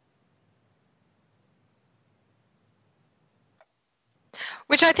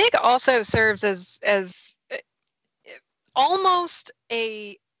 Which I think also serves as almost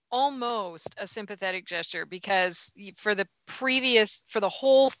a sympathetic gesture, because for the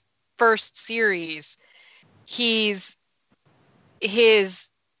whole first series, his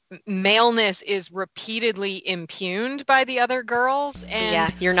maleness is repeatedly impugned by the other girls, and yeah,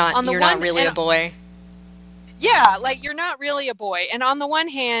 you're not really a boy. Yeah, like, you're not really a boy. And on the one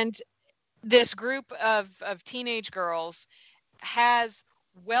hand, this group of teenage girls has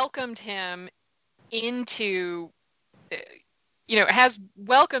welcomed him into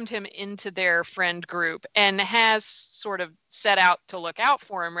their friend group, and has sort of set out to look out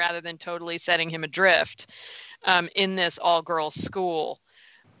for him rather than totally setting him adrift in this all-girls school.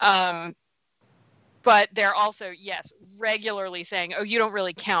 But they're also, yes, regularly saying, oh, you don't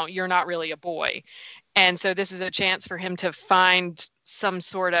really count, you're not really a boy. And so this is a chance for him to find some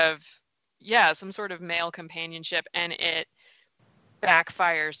sort of male companionship, and it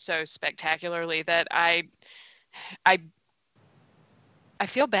backfires so spectacularly that I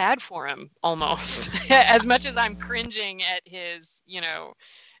feel bad for him almost. As much as I'm cringing at his,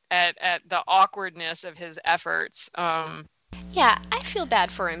 at the awkwardness of his efforts. Yeah, I feel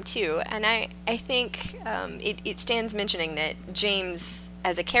bad for him too, and I think it stands mentioning that James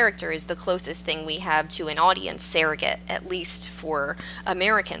as a character is the closest thing we have to an audience surrogate, at least for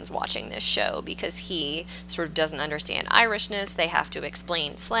Americans watching this show, because he sort of doesn't understand Irishness. They have to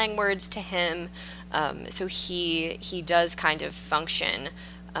explain slang words to him, so he does kind of function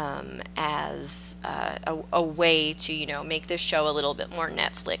as a way to, make this show a little bit more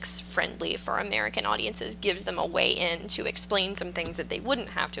Netflix friendly for American audiences, gives them a way in to explain some things that they wouldn't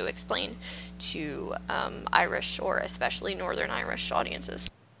have to explain to Irish or especially Northern Irish audiences.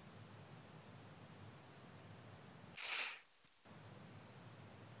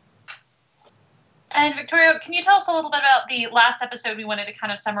 And Victoria, can you tell us a little bit about the last episode? We wanted to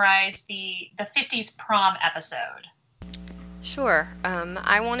kind of summarize the 50s prom episode. Sure.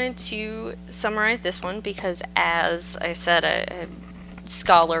 I wanted to summarize this one because, as I said, a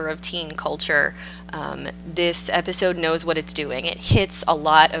scholar of teen culture, this episode knows what it's doing. It hits a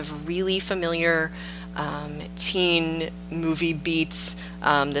lot of really familiar teen movie beats.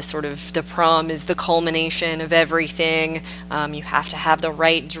 The prom is the culmination of everything. You have to have the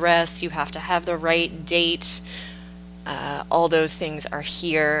right dress. You have to have the right date. All those things are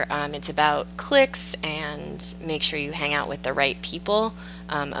here. It's about clicks and make sure you hang out with the right people.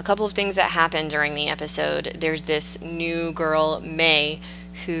 A couple of things that happen during the episode. There's this new girl, May,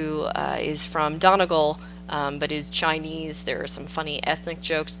 who is from Donegal, but is Chinese. There are some funny ethnic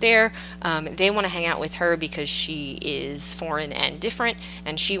jokes there. They want to hang out with her because she is foreign and different,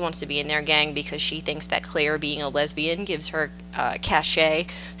 and she wants to be in their gang because she thinks that Claire being a lesbian gives her cachet.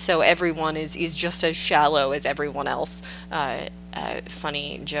 So everyone is just as shallow as everyone else.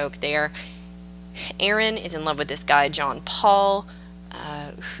 Funny joke there. Erin is in love with this guy, John Paul,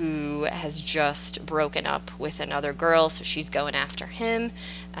 who has just broken up with another girl, so she's going after him.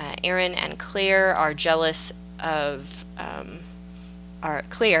 Erin and Claire are jealous of,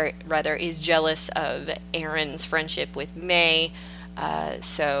 Claire is jealous of Erin's friendship with May,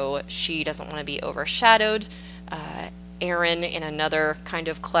 so she doesn't want to be overshadowed. Erin, in another kind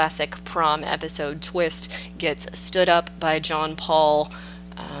of classic prom episode twist, gets stood up by John Paul,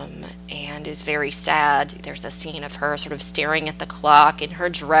 and is very sad. There's a scene of her sort of staring at the clock in her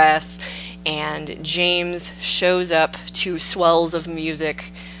dress, and James shows up to swells of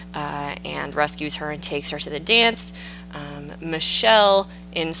music and rescues her and takes her to the dance. Michelle,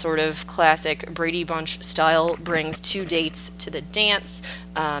 in sort of classic Brady Bunch style, brings 2 dates to the dance.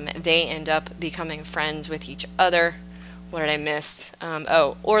 They end up becoming friends with each other. What did I miss?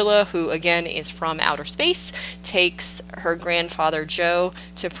 Orla, who again is from outer space, takes her grandfather Joe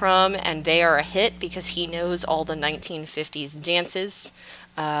to prom, and they are a hit because he knows all the 1950s dances.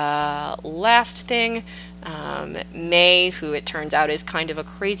 Last thing, May, who it turns out is kind of a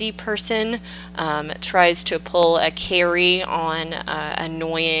crazy person, tries to pull a Carrie on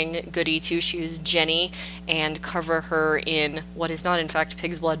annoying goody two-shoes Jenny and cover her in what is not in fact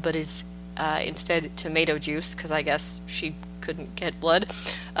pig's blood, but is instead tomato juice, because I guess she couldn't get blood,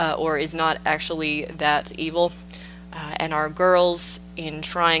 or is not actually that evil. And our girls, in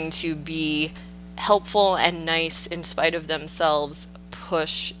trying to be helpful and nice in spite of themselves,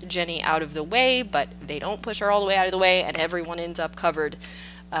 push Jenny out of the way, but they don't push her all the way out of the way, and everyone ends up covered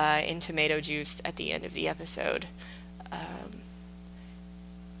in tomato juice at the end of the episode.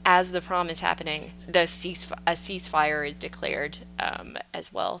 As the prom is happening, a ceasefire is declared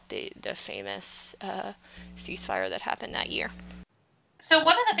as well, the famous ceasefire that happened that year. So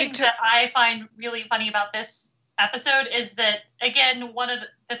one of the things that I find really funny about this episode is that, again, one of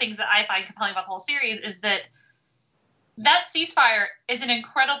the things that I find compelling about the whole series is that ceasefire is an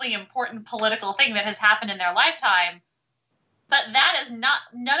incredibly important political thing that has happened in their lifetime, but that is not,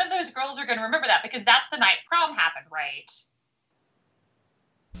 none of those girls are going to remember that because that's the night prom happened, right?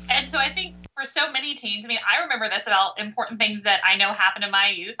 And so I think for so many teens, I mean, I remember this about important things that I know happened in my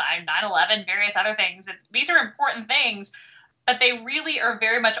youth. 9/11, various other things. These are important things, but they really are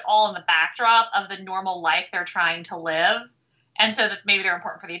very much all in the backdrop of the normal life they're trying to live. And so that maybe they're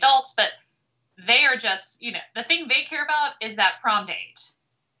important for the adults, but they are just, the thing they care about is that prom date.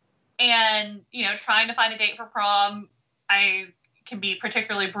 And, trying to find a date for prom, I can be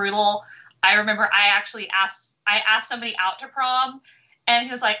particularly brutal. I remember I asked somebody out to prom, and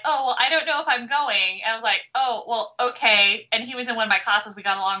he was like, oh, well, I don't know if I'm going. And I was like, oh, well, okay. And he was in one of my classes. We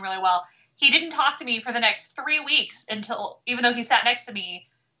got along really well. He didn't talk to me for the next 3 weeks even though he sat next to me,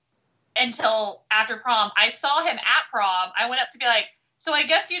 until after prom. I saw him at prom. I went up to be like, so I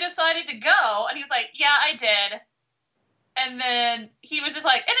guess you decided to go? And he was like, yeah, I did. And then he was just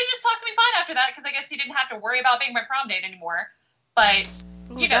like, and he just talked to me fine after that, because I guess he didn't have to worry about being my prom date anymore. But,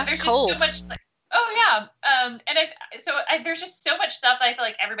 there's cold. just so much... Oh, yeah. There's just so much stuff that I feel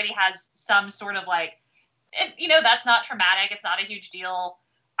like everybody has some sort of that's not traumatic. It's not a huge deal.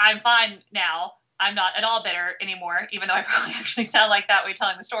 I'm fine now. I'm not at all bitter anymore, even though I probably actually sound like that way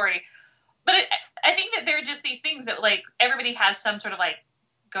telling the story. But I think that there are just these things that everybody has some sort of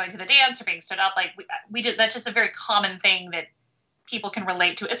going to the dance or being stood up. We did. That's just a very common thing that people can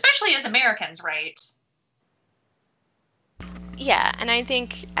relate to, especially as Americans, right? Yeah, and I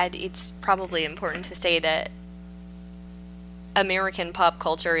think it's probably important to say that American pop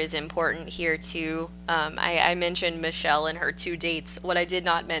culture is important here too. I mentioned Michelle and her 2 dates. What I did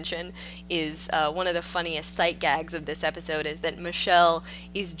not mention is one of the funniest sight gags of this episode is that Michelle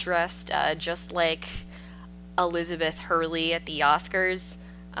is dressed just like Elizabeth Hurley at the Oscars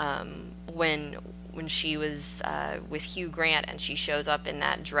when she was with Hugh Grant, and she shows up in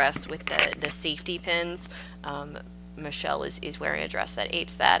that dress with the safety pins. Michelle is wearing a dress that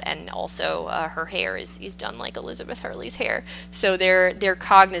apes that, and also her hair is done like Elizabeth Hurley's hair. So they're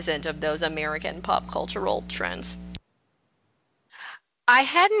cognizant of those American pop cultural trends. I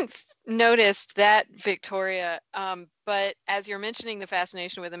hadn't noticed that, Victoria, but as you're mentioning the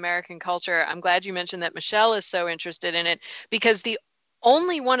fascination with American culture, I'm glad you mentioned that Michelle is so interested in it, because the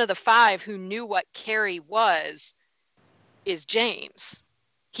only one of the five who knew what Carrie was is James.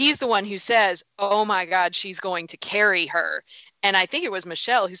 He's the one who says, "Oh my God, she's going to carry her." And I think it was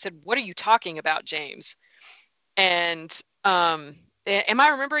Michelle who said, "What are you talking about, James?" And am I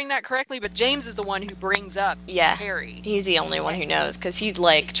remembering that correctly? But James is the one who brings up Yeah, Carrie. he's the only one who knows, because he's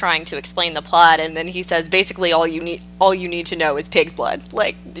like trying to explain the plot, and then he says basically all you need to know is pig's blood.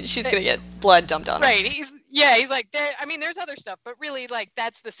 Like, she's gonna get blood dumped on her. Right. He's like, there's other stuff, but really, like,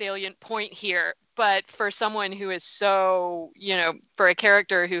 that's the salient point here. But for someone who is so, for a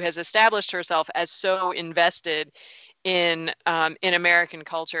character who has established herself as so invested in American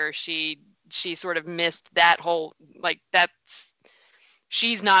culture, she sort of missed that whole, like,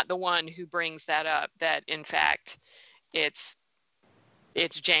 she's not the one who brings that up, that in fact it's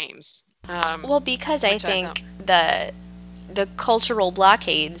James. Well, because I think the cultural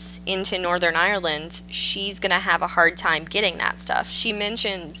blockades into Northern Ireland, she's going to have a hard time getting that stuff. She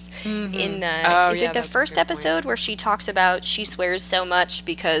mentions in the first episode where she talks about she swears so much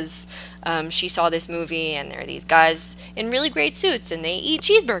because she saw this movie and there are these guys in really great suits and they eat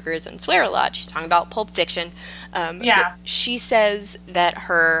cheeseburgers and swear a lot. She's talking about Pulp Fiction. She says that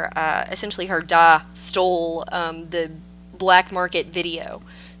essentially her da stole the black market video.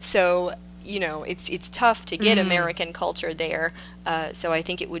 So, it's tough to get American culture there. So I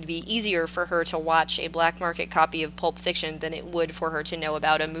think it would be easier for her to watch a black market copy of Pulp Fiction than it would for her to know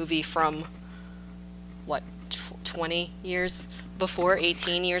about a movie from, 20 years before,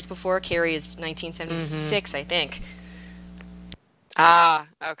 18 years before. Carrie is 1976, I think. Ah,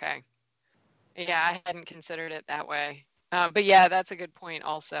 okay. Yeah, I hadn't considered it that way. But yeah, that's a good point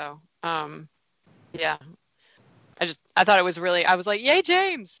also. Yeah. I thought it was really, I was like, yay,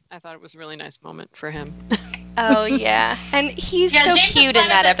 James! I thought it was a really nice moment for him. Oh, yeah. And he's so James cute in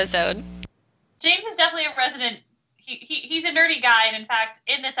that episode. James is definitely a resident. He's a nerdy guy, and in fact,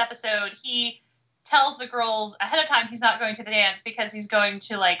 in this episode, he tells the girls ahead of time he's not going to the dance because he's going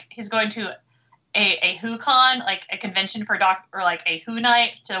to a Who con, like a convention for or like a Who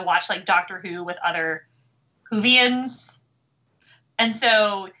night to watch like Doctor Who with other Whovians. And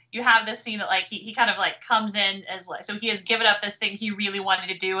so you have this scene that like he kind of like comes in as like, so he has given up this thing he really wanted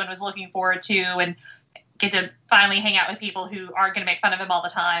to do and was looking forward to and get to finally hang out with people who aren't going to make fun of him all the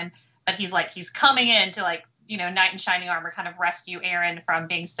time. But he's coming in to like, knight in shining armor kind of rescue Aaron from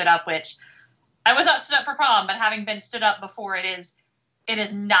being stood up, which I was not stood up for prom, but having been stood up before, it is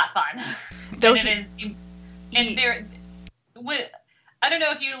not fun. Though I don't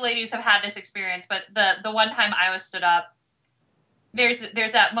know if you ladies have had this experience, but the one time I was stood up, there's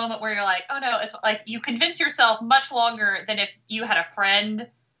that moment where you're like, oh no, it's like you convince yourself much longer than if you had a friend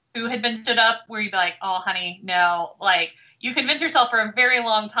who had been stood up, where you'd be like, oh honey, no, like you convince yourself for a very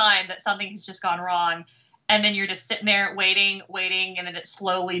long time that something has just gone wrong. And then you're just sitting there waiting, and then it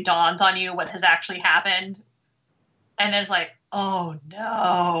slowly dawns on you what has actually happened. And then it's like, oh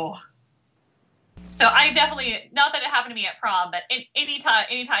no. So I definitely, not that it happened to me at prom, but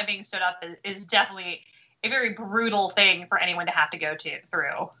anytime being stood up is definitely a very brutal thing for anyone to have to go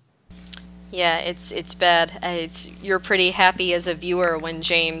through. Yeah, it's bad. You're pretty happy as a viewer when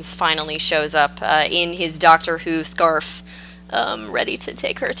James finally shows up in his Doctor Who scarf, ready to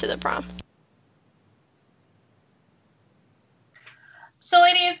take her to the prom. So,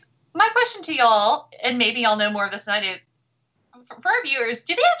 ladies, my question to y'all, and maybe y'all know more of this than I do, for our viewers,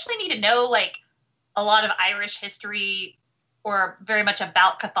 do they actually need to know, like, a lot of Irish history or very much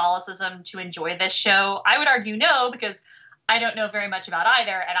about Catholicism to enjoy this show? I would argue no, because I don't know very much about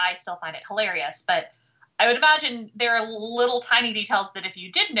either, and I still find it hilarious. But I would imagine there are little tiny details that if you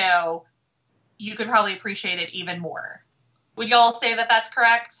did know, you could probably appreciate it even more. Would y'all say that that's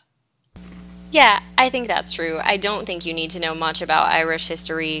correct? Yeah, I think that's true. I don't think you need to know much about Irish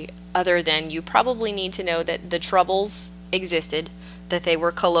history other than you probably need to know that the Troubles existed, that they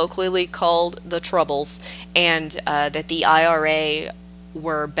were colloquially called the Troubles, and that the IRA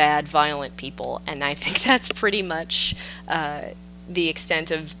were bad, violent people. And I think that's pretty much the extent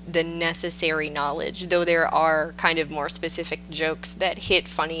of the necessary knowledge, though there are kind of more specific jokes that hit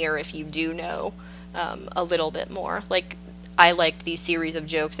funnier if you do know a little bit more. Like, I liked the series of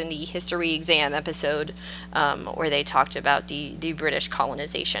jokes in the history exam episode where they talked about the British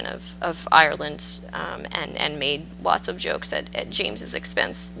colonization of Ireland and made lots of jokes at James's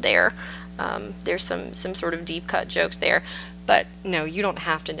expense there. There's some sort of deep cut jokes there. But no, you don't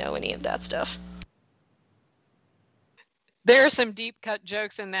have to know any of that stuff. There are some deep cut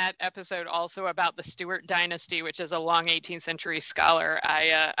jokes in that episode also about the Stuart dynasty, which is a long 18th century scholar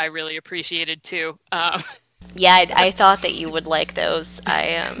I really appreciated too. Yeah, I thought that you would like those.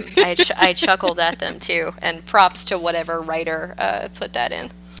 I chuckled at them too, and props to whatever writer put that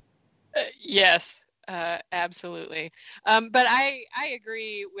in. Yes, absolutely. But I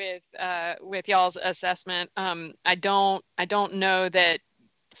agree with y'all's assessment. I don't know that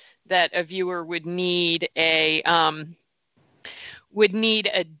a viewer would need a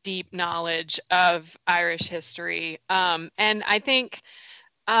deep knowledge of Irish history. And I think,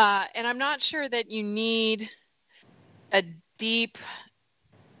 and I'm not sure that you need a deep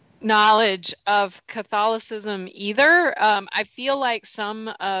knowledge of Catholicism either. I feel like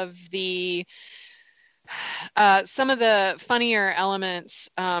some of the funnier elements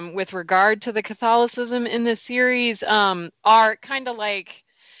with regard to the Catholicism in this series are kind of like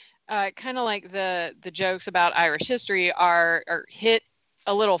the jokes about Irish history are hit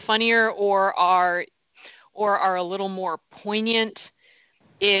a little funnier or are a little more poignant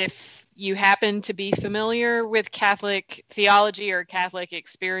if you happen to be familiar with Catholic theology or Catholic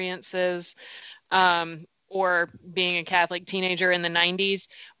experiences, or being a Catholic teenager in the 90s.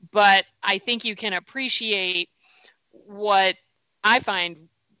 But I think you can appreciate what I find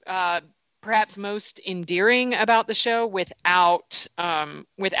perhaps most endearing about the show without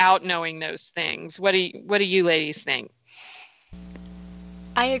knowing those things. What do you ladies think?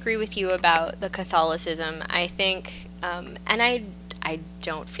 I agree with you about the Catholicism. I think, and I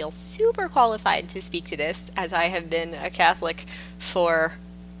don't feel super qualified to speak to this, as I have been a Catholic for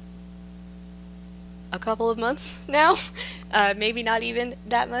a couple of months now, maybe not even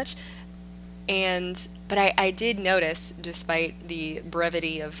that much. But I did notice, despite the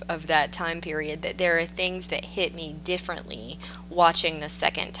brevity of that time period, that there are things that hit me differently watching the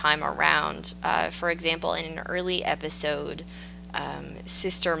second time around. For example, in an early episode,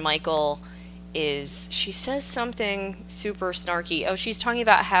 Sister Michael she says something super snarky. Oh, she's talking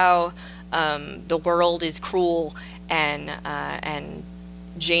about how the world is cruel and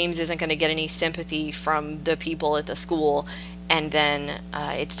James isn't going to get any sympathy from the people at the school. And then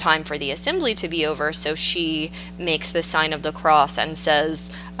it's time for the assembly to be over, so she makes the sign of the cross and says,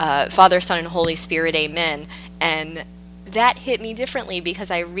 Father, Son, and Holy Spirit, amen. And that hit me differently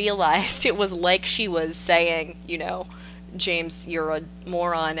because I realized it was like she was saying, James, you're a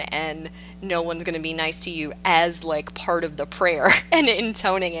moron and no one's going to be nice to you, as like part of the prayer and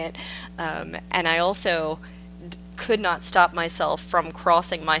intoning it. And I also could not stop myself from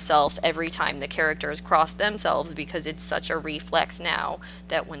crossing myself every time the characters cross themselves, because it's such a reflex now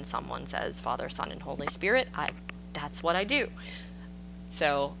that when someone says Father, Son, and Holy Spirit, that's what I do.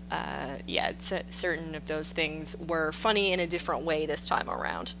 So, certain of those things were funny in a different way this time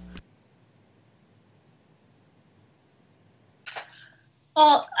around.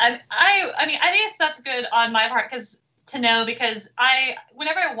 Well, I mean, I think that's good on my part because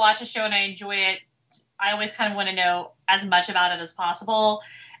whenever I watch a show and I enjoy it, I always kind of want to know as much about it as possible.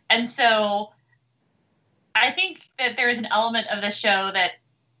 And so I think that there is an element of the show that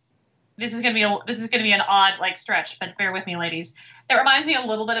this is going to be an odd stretch, but bear with me, ladies. That reminds me a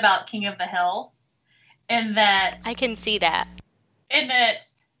little bit about King of the Hill, in that I can see that. In that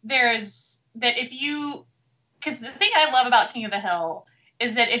because the thing I love about King of the Hill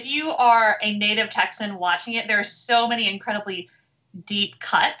is that if you are a native Texan watching it, there are so many incredibly deep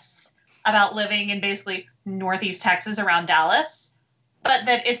cuts about living in basically Northeast Texas around Dallas, but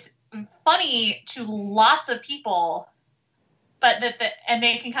that it's funny to lots of people, but and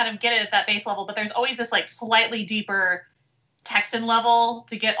they can kind of get it at that base level, but there's always this slightly deeper Texan level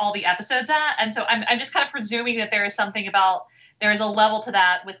to get all the episodes at. And so I'm just kind of presuming that there is a level to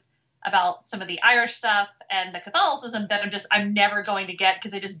that about some of the Irish stuff and the Catholicism that I'm never going to get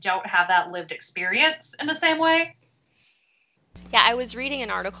because I just don't have that lived experience in the same way. Yeah, I was reading an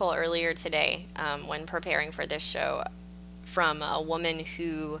article earlier today when preparing for this show from a woman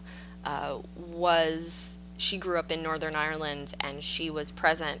who she grew up in Northern Ireland, and she was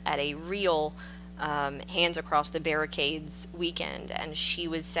present at a real Hands Across the Barricades weekend, and she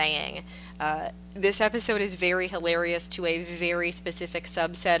was saying, this episode is very hilarious to a very specific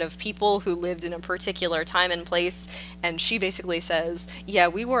subset of people who lived in a particular time and place. And she basically says, yeah,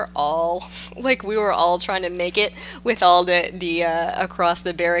 we were all trying to make it with all the Across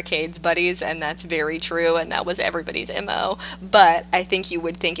the Barricades buddies, and that's very true, and that was everybody's MO. But I think you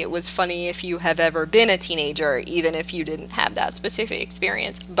would think it was funny if you have ever been a teenager, even if you didn't have that specific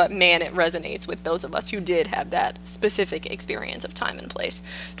experience. But man, it resonates with those of us who did have that specific experience of time and place.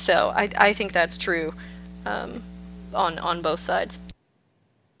 So I think that's true on both sides.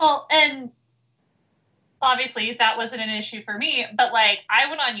 Well, and obviously that wasn't an issue for me, but like I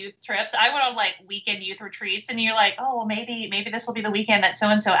went on youth trips, I went on like weekend youth retreats, and you're like, oh, well, maybe this will be the weekend that so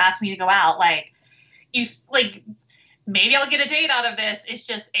and so asked me to go out. Like you like maybe I'll get a date out of this. It's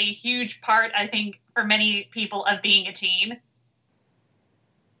just a huge part, I think, for many people of being a teen.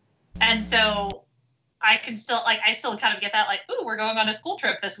 And so I still kind of get that, like, ooh, we're going on a school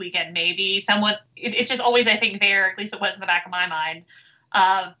trip this weekend. Maybe someone, it's just always, I think, there, at least it was in the back of my mind.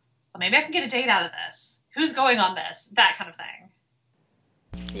 Well, maybe I can get a date out of this. Who's going on this? That kind of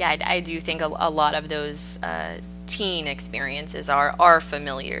thing. Yeah, I do think a lot of those teen experiences are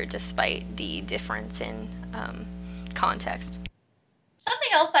familiar despite the difference in context. Something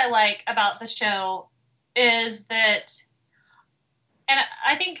else I like about the show is that, and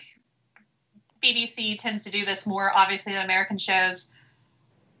I think BBC tends to do this more, obviously, than American shows,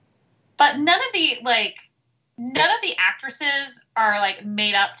 but none of the actresses are like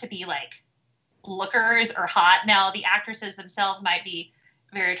made up to be like lookers or hot. Now, the actresses themselves might be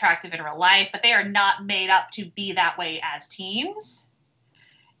very attractive in real life, but they are not made up to be that way as teens.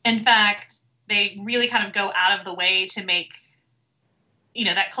 In fact, they really kind of go out of the way to make,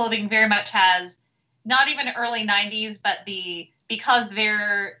 that clothing very much has not even early 90s, but because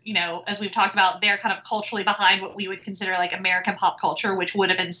they're, as we've talked about, they're kind of culturally behind what we would consider like American pop culture, which would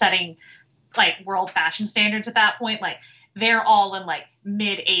have been setting like world fashion standards at that point. Like they're all in like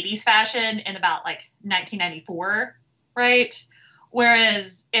mid 80s fashion in about like 1994, right?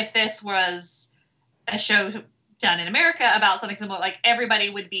 Whereas if this was a show done in America about something similar, like everybody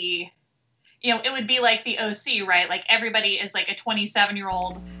would be, it would be like the OC, right? Like everybody is like a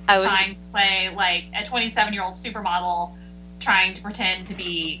 27-year-old trying to play like a 27-year-old supermodel trying to pretend to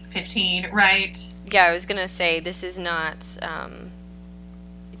be 15, right? Yeah, I was gonna say this is not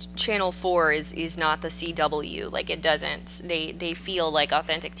Channel 4 is not the CW. Like it doesn't. They feel like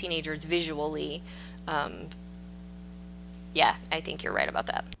authentic teenagers visually. Yeah, I think you're right about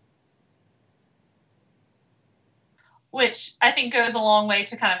that. Which I think goes a long way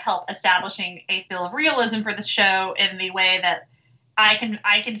to kind of help establishing a feel of realism for the show in the way that I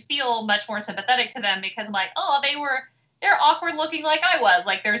can feel much more sympathetic to them, because I'm like, oh, they're awkward looking like I was.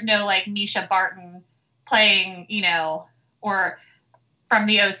 Like there's no like Misha Barton playing, or from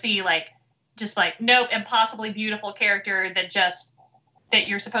the OC, like just like, nope, impossibly beautiful character that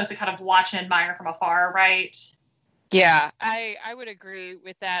you're supposed to kind of watch and admire from afar, right? Yeah, I would agree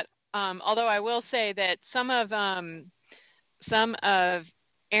with that. Although I will say that some of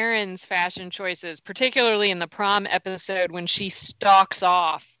Erin's fashion choices, particularly in the prom episode when she stalks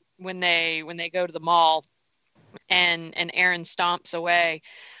off when they go to the mall and Erin stomps away,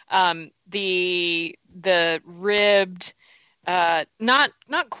 the ribbed, not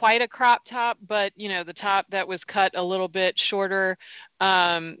quite a crop top, but the top that was cut a little bit shorter,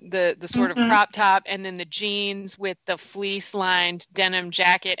 the sort of crop top, and then the jeans with the fleece lined denim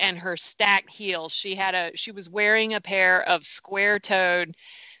jacket and her stacked heels. She was wearing a pair of square toed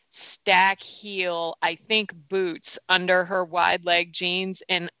stack heel, I think, boots under her wide leg jeans,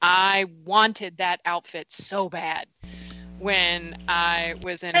 and I wanted that outfit so bad when I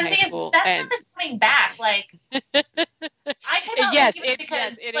was in high school. That stuff is coming back. Like, I cannot believe it,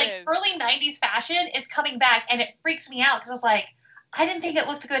 because early 90s fashion is coming back, and it freaks me out because it's like, I didn't think it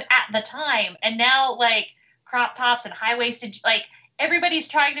looked good at the time, and now like crop tops and high waisted, like everybody's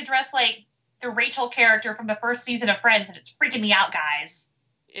trying to dress like the Rachel character from the first season of Friends, and it's freaking me out, guys.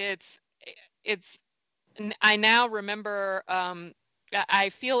 It's I now remember, I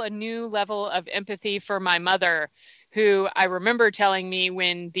feel a new level of empathy for my mother, who I remember telling me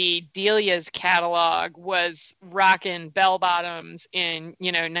when the Delia's catalog was rocking bell bottoms in,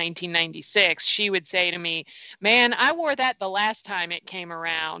 1996, she would say to me, man, I wore that the last time it came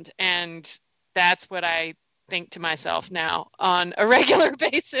around. And that's what I think to myself now on a regular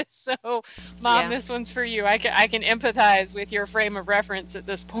basis. So, Mom, This one's for you. I can empathize with your frame of reference at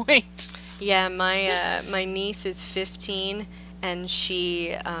this point. Yeah, my niece is 15, and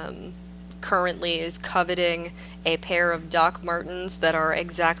she currently is coveting a pair of Doc Martens that are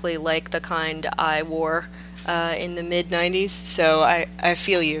exactly like the kind I wore in the mid-90s. So I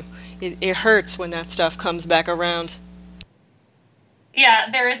feel you. It hurts when that stuff comes back around. Yeah,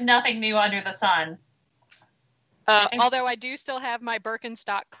 there is nothing new under the sun. Although I do still have my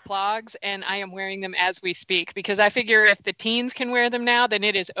Birkenstock clogs, and I am wearing them as we speak, because I figure if the teens can wear them now, then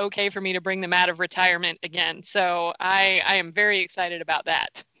it is okay for me to bring them out of retirement again. So I am very excited about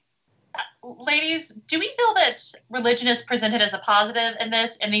that. Ladies, do we feel that religion is presented as a positive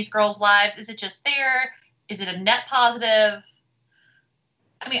in these girls' lives? Is it just there? Is it a net positive?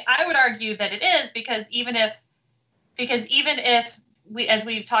 I mean, I would argue that it is, because even if we, as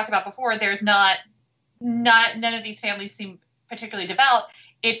we've talked about before, there's not none of these families seem particularly devout,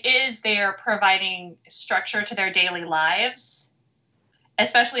 it is there providing structure to their daily lives.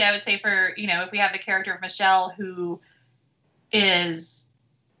 Especially, I would say, for, if we have the character of Michelle, who is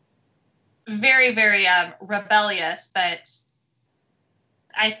very, very rebellious, but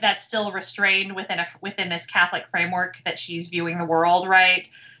that's still restrained within this Catholic framework that she's viewing the world, right?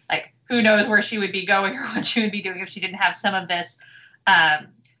 Like, who knows where she would be going or what she would be doing if she didn't have some of this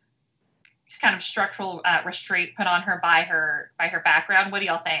kind of structural restraint put on her by her background. What do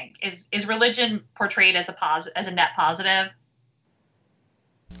y'all think? Is religion portrayed as a net positive?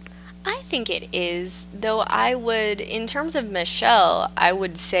 I think it is, though I would, in terms of Michelle, I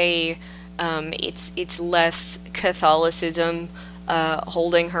would say it's less Catholicism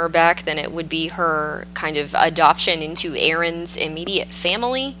holding her back than it would be her kind of adoption into Aaron's immediate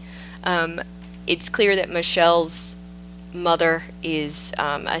family. It's clear that Michelle's mother is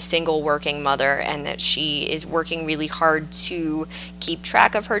a single working mother, and that she is working really hard to keep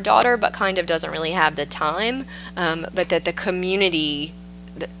track of her daughter, but kind of doesn't really have the time. But that the community,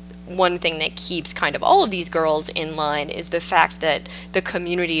 one thing that keeps kind of all of these girls in line is the fact that the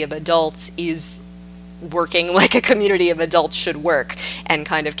community of adults is working like a community of adults should work, and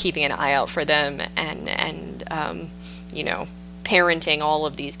kind of keeping an eye out for them, and parenting all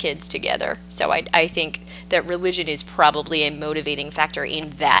of these kids together. So I think that religion is probably a motivating factor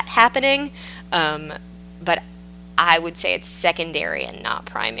in that happening, but I would say it's secondary and not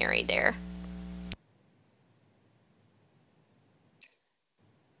primary there.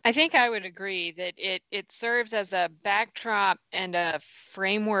 I think I would agree that it serves as a backdrop and a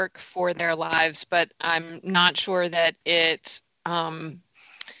framework for their lives, but I'm not sure that it.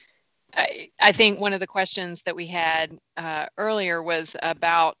 I think one of the questions that we had earlier was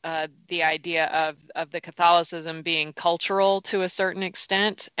about the idea of the Catholicism being cultural to a certain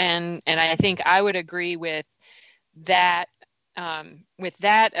extent, and I think I would agree with that. With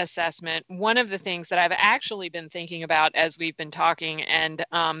that assessment, one of the things that I've actually been thinking about as we've been talking, and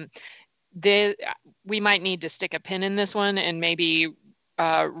we might need to stick a pin in this one and maybe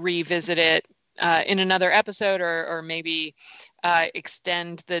revisit it in another episode, or maybe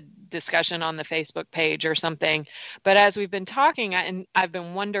extend the discussion on the Facebook page or something. But as we've been talking, and I've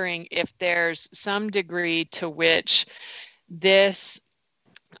been wondering if there's some degree to which this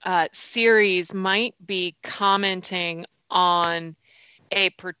series might be commenting on a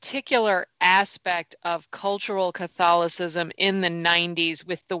particular aspect of cultural Catholicism in the 90s,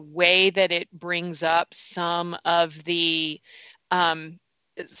 with the way that it brings up some of the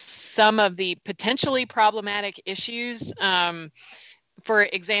potentially problematic issues. For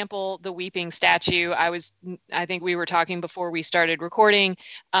example, the weeping statue. I think we were talking before we started recording.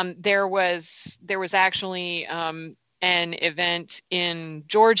 There was actually an event in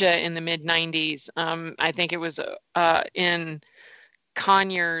Georgia in the mid 90s. I think it was in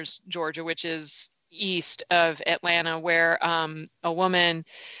Conyers, Georgia, which is east of Atlanta, where a woman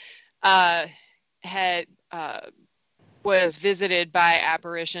was visited by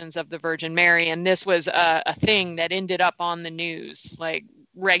apparitions of the Virgin Mary, and this was a thing that ended up on the news like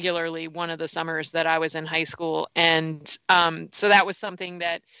regularly one of the summers that I was in high school, and so that was something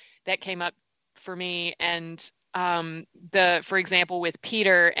that came up for me. And for example, with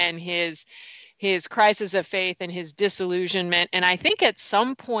Peter and his crisis of faith and his disillusionment. And I think at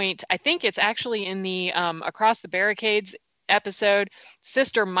some point, I think it's actually in the Across the Barricades episode,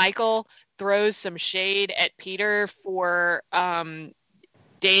 Sister Michael throws some shade at Peter for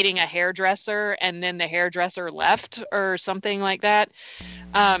dating a hairdresser, and then the hairdresser left or something like that.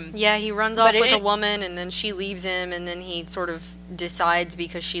 Yeah, he runs off with a woman, and then she leaves him, and then he sort of decides,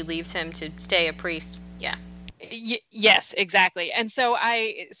 because she leaves him, to stay a priest. Yeah. Yes, exactly. And so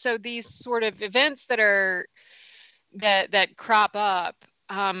these sort of events that crop up,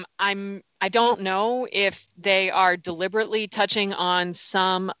 I don't know if they are deliberately touching on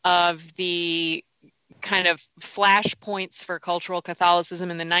some of the kind of flashpoints for cultural Catholicism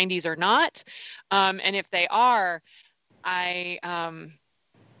in the 90s or not. And if they are, I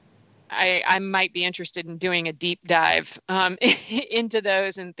might be interested in doing a deep dive into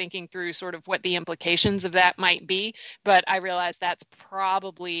those and thinking through sort of what the implications of that might be. But I realize that's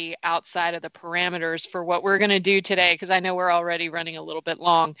probably outside of the parameters for what we're going to do today, because I know we're already running a little bit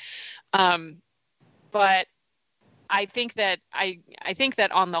long. But I think that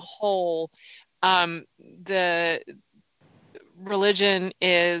on the whole, the religion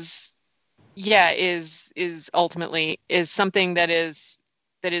is ultimately something that is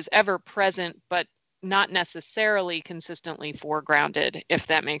ever present, but not necessarily consistently foregrounded, if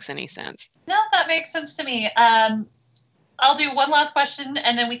that makes any sense. No, that makes sense to me. I'll do one last question,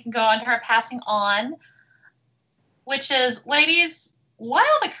 and then we can go on to our passing on. which is, ladies, why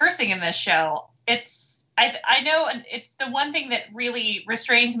all the cursing in this show? I know it's the one thing that really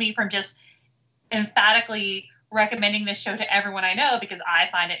restrains me from just emphatically recommending this show to everyone I know, because I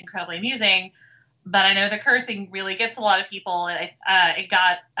find it incredibly amusing. But I know the cursing really gets a lot of people. It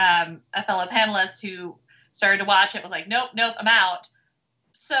got a fellow panelist who started to watch it, was like, nope, I'm out.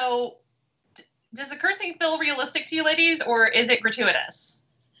 So does the cursing feel realistic to you, ladies, or is it gratuitous?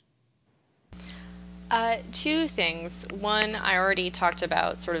 Two things. One, I already talked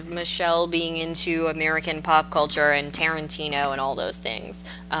about sort of Michelle being into American pop culture and Tarantino and all those things.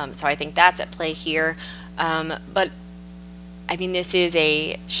 So I think that's at play here. But I mean, this is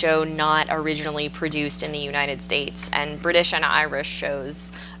a show not originally produced in the United States, and British and Irish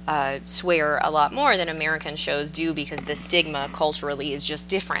shows swear a lot more than American shows do because the stigma culturally is just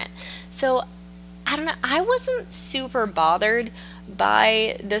different. So I don't know. I wasn't super bothered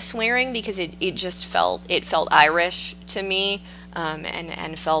by the swearing because it just felt Irish to me,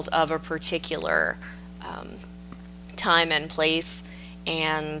 and felt of a particular time and place.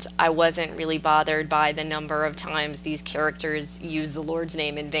 And I wasn't really bothered by the number of times these characters use the Lord's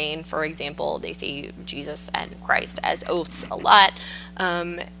name in vain. For example, they say Jesus and Christ as oaths a lot,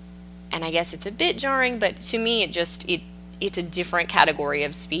 and I guess it's a bit jarring, but to me it's a different category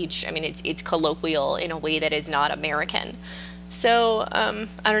of speech. I mean, it's colloquial in a way that is not American. So, I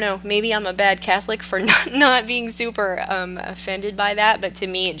don't know, maybe I'm a bad Catholic for not being super offended by that, but to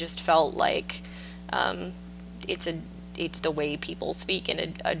me it just felt like it's the way people speak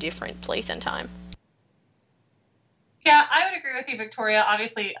in a different place and time. Yeah, I would agree with you, Victoria.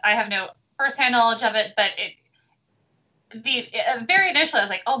 Obviously, I have no firsthand knowledge of it, but very initially I was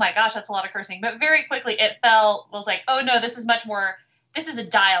like, oh my gosh, that's a lot of cursing. But very quickly it was like, oh no, this is a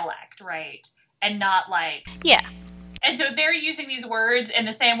dialect, right? And not like... Yeah. And so they're using these words in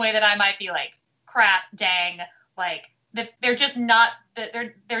the same way that I might be like, crap, dang, like they're just not,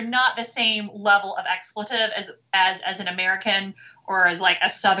 they're not the same level of expletive as an American or as like a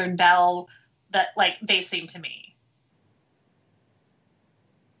Southern belle that like they seem to me.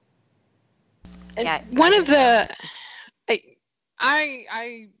 Yeah, one of the,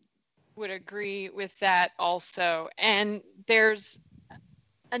 I would agree with that also. And there's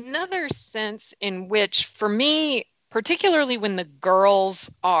another sense in which, for me, particularly when the girls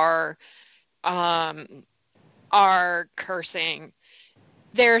are cursing,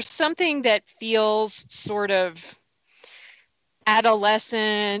 there's something that feels sort of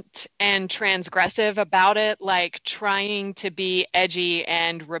adolescent and transgressive about it, like trying to be edgy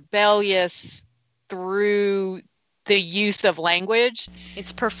and rebellious through the use of language.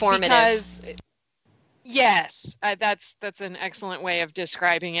 It's performative. Because, yes, that's an excellent way of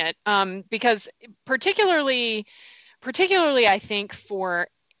describing it. Because particularly, I think for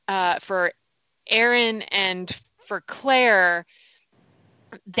Erin and for Claire,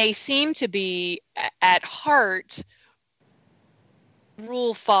 they seem to be at heart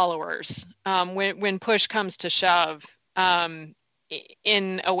rule followers when push comes to shove,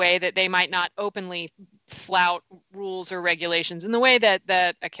 in a way that they might not openly flout rules or regulations in the way that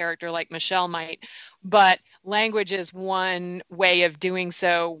a character like Michelle might, but language is one way of doing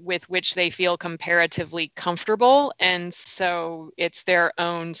so with which they feel comparatively comfortable, and so it's their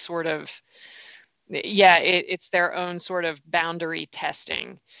own sort of it's their own sort of boundary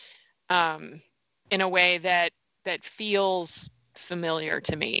testing, in a way that feels familiar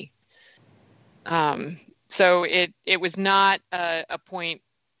to me. So it was not a point.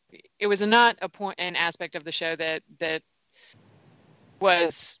 It was not an aspect of the show that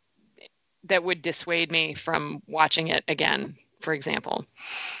would dissuade me from watching it again, for example.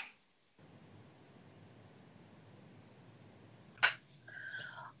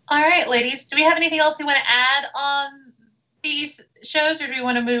 All right, ladies, do we have anything else you want to add on these shows, or do we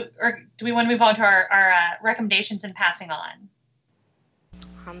want to move on to our recommendations and passing on?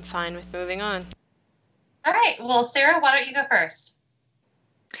 I'm fine with moving on. All right. Well, Sarah, why don't you go first?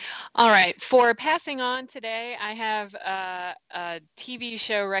 All right. For passing on today, I have a TV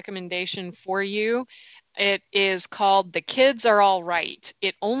show recommendation for you. It is called The Kids Are All Right.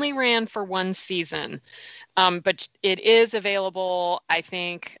 It only ran for one season, but it is available, I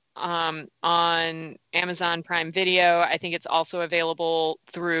think, on Amazon Prime Video. I think it's also available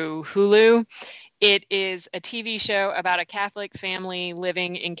through Hulu. It is a TV show about a Catholic family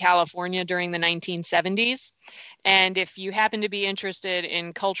living in California during the 1970s. And if you happen to be interested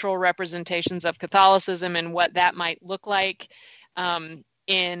in cultural representations of Catholicism and what that might look like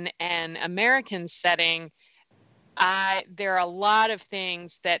in an American setting, there are a lot of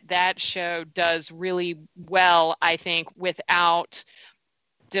things that show does really well, I think, without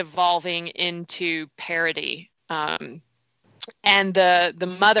devolving into parody. And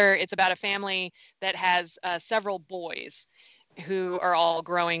the mother, it's about a family that has several boys who are all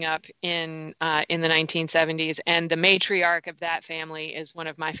growing up in the 1970s, and the matriarch of that family is one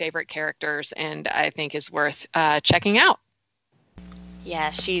of my favorite characters, and I think is worth checking out.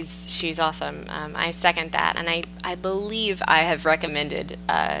 Yeah, she's awesome. I second that, and I believe I have recommended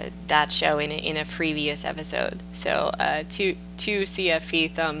that show in a previous episode. So two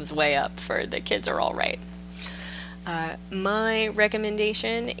CFE thumbs way up for The Kids Are All Right. My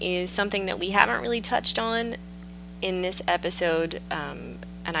recommendation is something that we haven't really touched on in this episode, and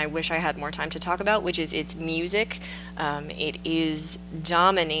I wish I had more time to talk about, which is its music. It is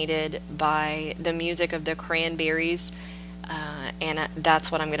dominated by the music of the Cranberries, and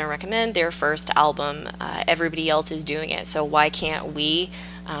that's what I'm going to recommend. Their first album, Everybody Else Is Doing It, so why can't we?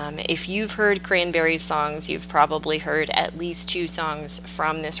 If you've heard Cranberries songs, you've probably heard at least 2 songs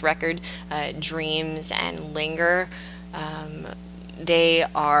from this record, Dreams and Linger. They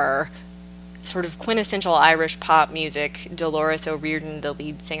are sort of quintessential Irish pop music. Dolores O'Riordan, the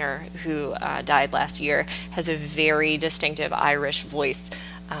lead singer, who died last year, has a very distinctive Irish voice.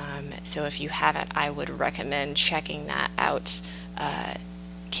 So if you haven't, I would recommend checking that out.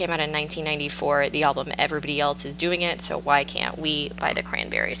 Came out in 1994. The album Everybody Else Is Doing It, so why can't we, by the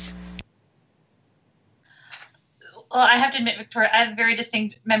Cranberries. Well, I have to admit, Victoria, I have very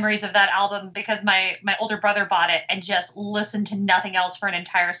distinct memories of that album because my older brother bought it and just listened to nothing else for an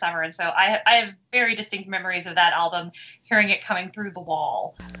entire summer. And so I have very distinct memories of that album, hearing it coming through the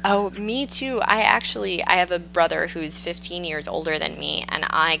wall. Oh, me too. I have a brother who's 15 years older than me, and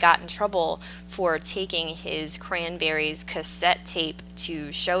I got in trouble for taking his Cranberries cassette tape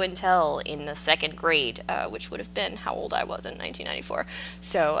to show and tell in the 2nd grade, which would have been how old I was in 1994.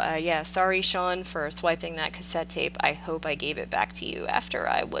 So, yeah, sorry, Sean, for swiping that cassette tape. I hope I gave it back to you after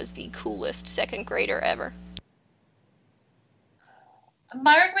I was the coolest 2nd grader ever.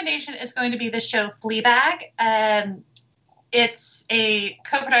 My recommendation is going to be the show Fleabag. It's a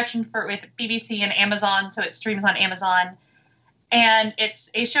co-production with BBC and Amazon, so it streams on Amazon. And it's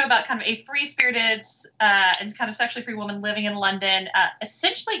a show about kind of a free-spirited and kind of sexually free woman living in London,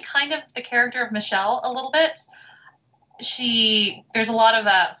 essentially kind of the character of Michelle a little bit. There's a lot of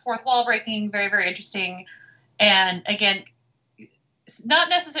fourth wall breaking, very, very interesting. And again, not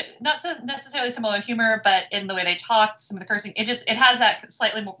necessarily similar humor, but in the way they talk, some of the cursing, it has that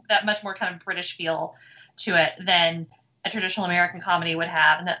much more kind of British feel to it than a traditional American comedy would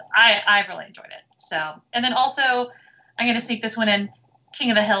have. And I've really enjoyed it. So, and then also I'm going to sneak this one in, King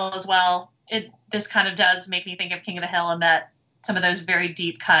of the Hill as well. This kind of does make me think of King of the Hill and that some of those very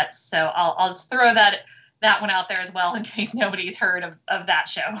deep cuts. So I'll just throw that one out there as well in case nobody's heard of that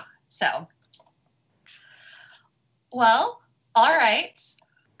show. So, well, all right.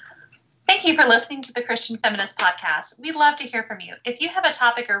 Thank you for listening to the Christian Feminist Podcast. We'd love to hear from you. If you have a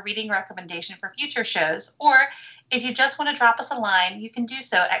topic or reading recommendation for future shows, or if you just want to drop us a line, you can do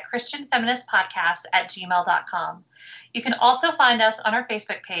so at christianfeministpodcast@gmail.com. You can also find us on our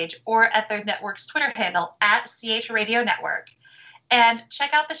Facebook page or at the network's Twitter handle @CHRadioNetwork. And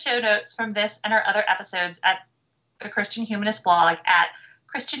check out the show notes from this and our other episodes at the Christian Humanist blog at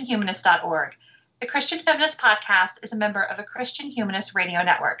christianhumanist.org. The Christian Feminist Podcast is a member of the Christian Humanist Radio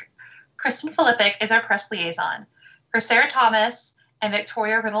Network. Kristen Filippic is our press liaison. For Sarah Thomas and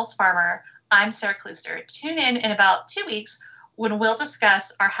Victoria Reynolds Farmer, I'm Sara Klooster. Tune in about 2 weeks when we'll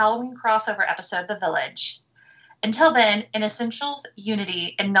discuss our Halloween crossover episode, The Village. Until then, in essentials,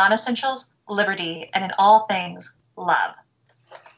 unity, in non-essentials, liberty, and in all things, love.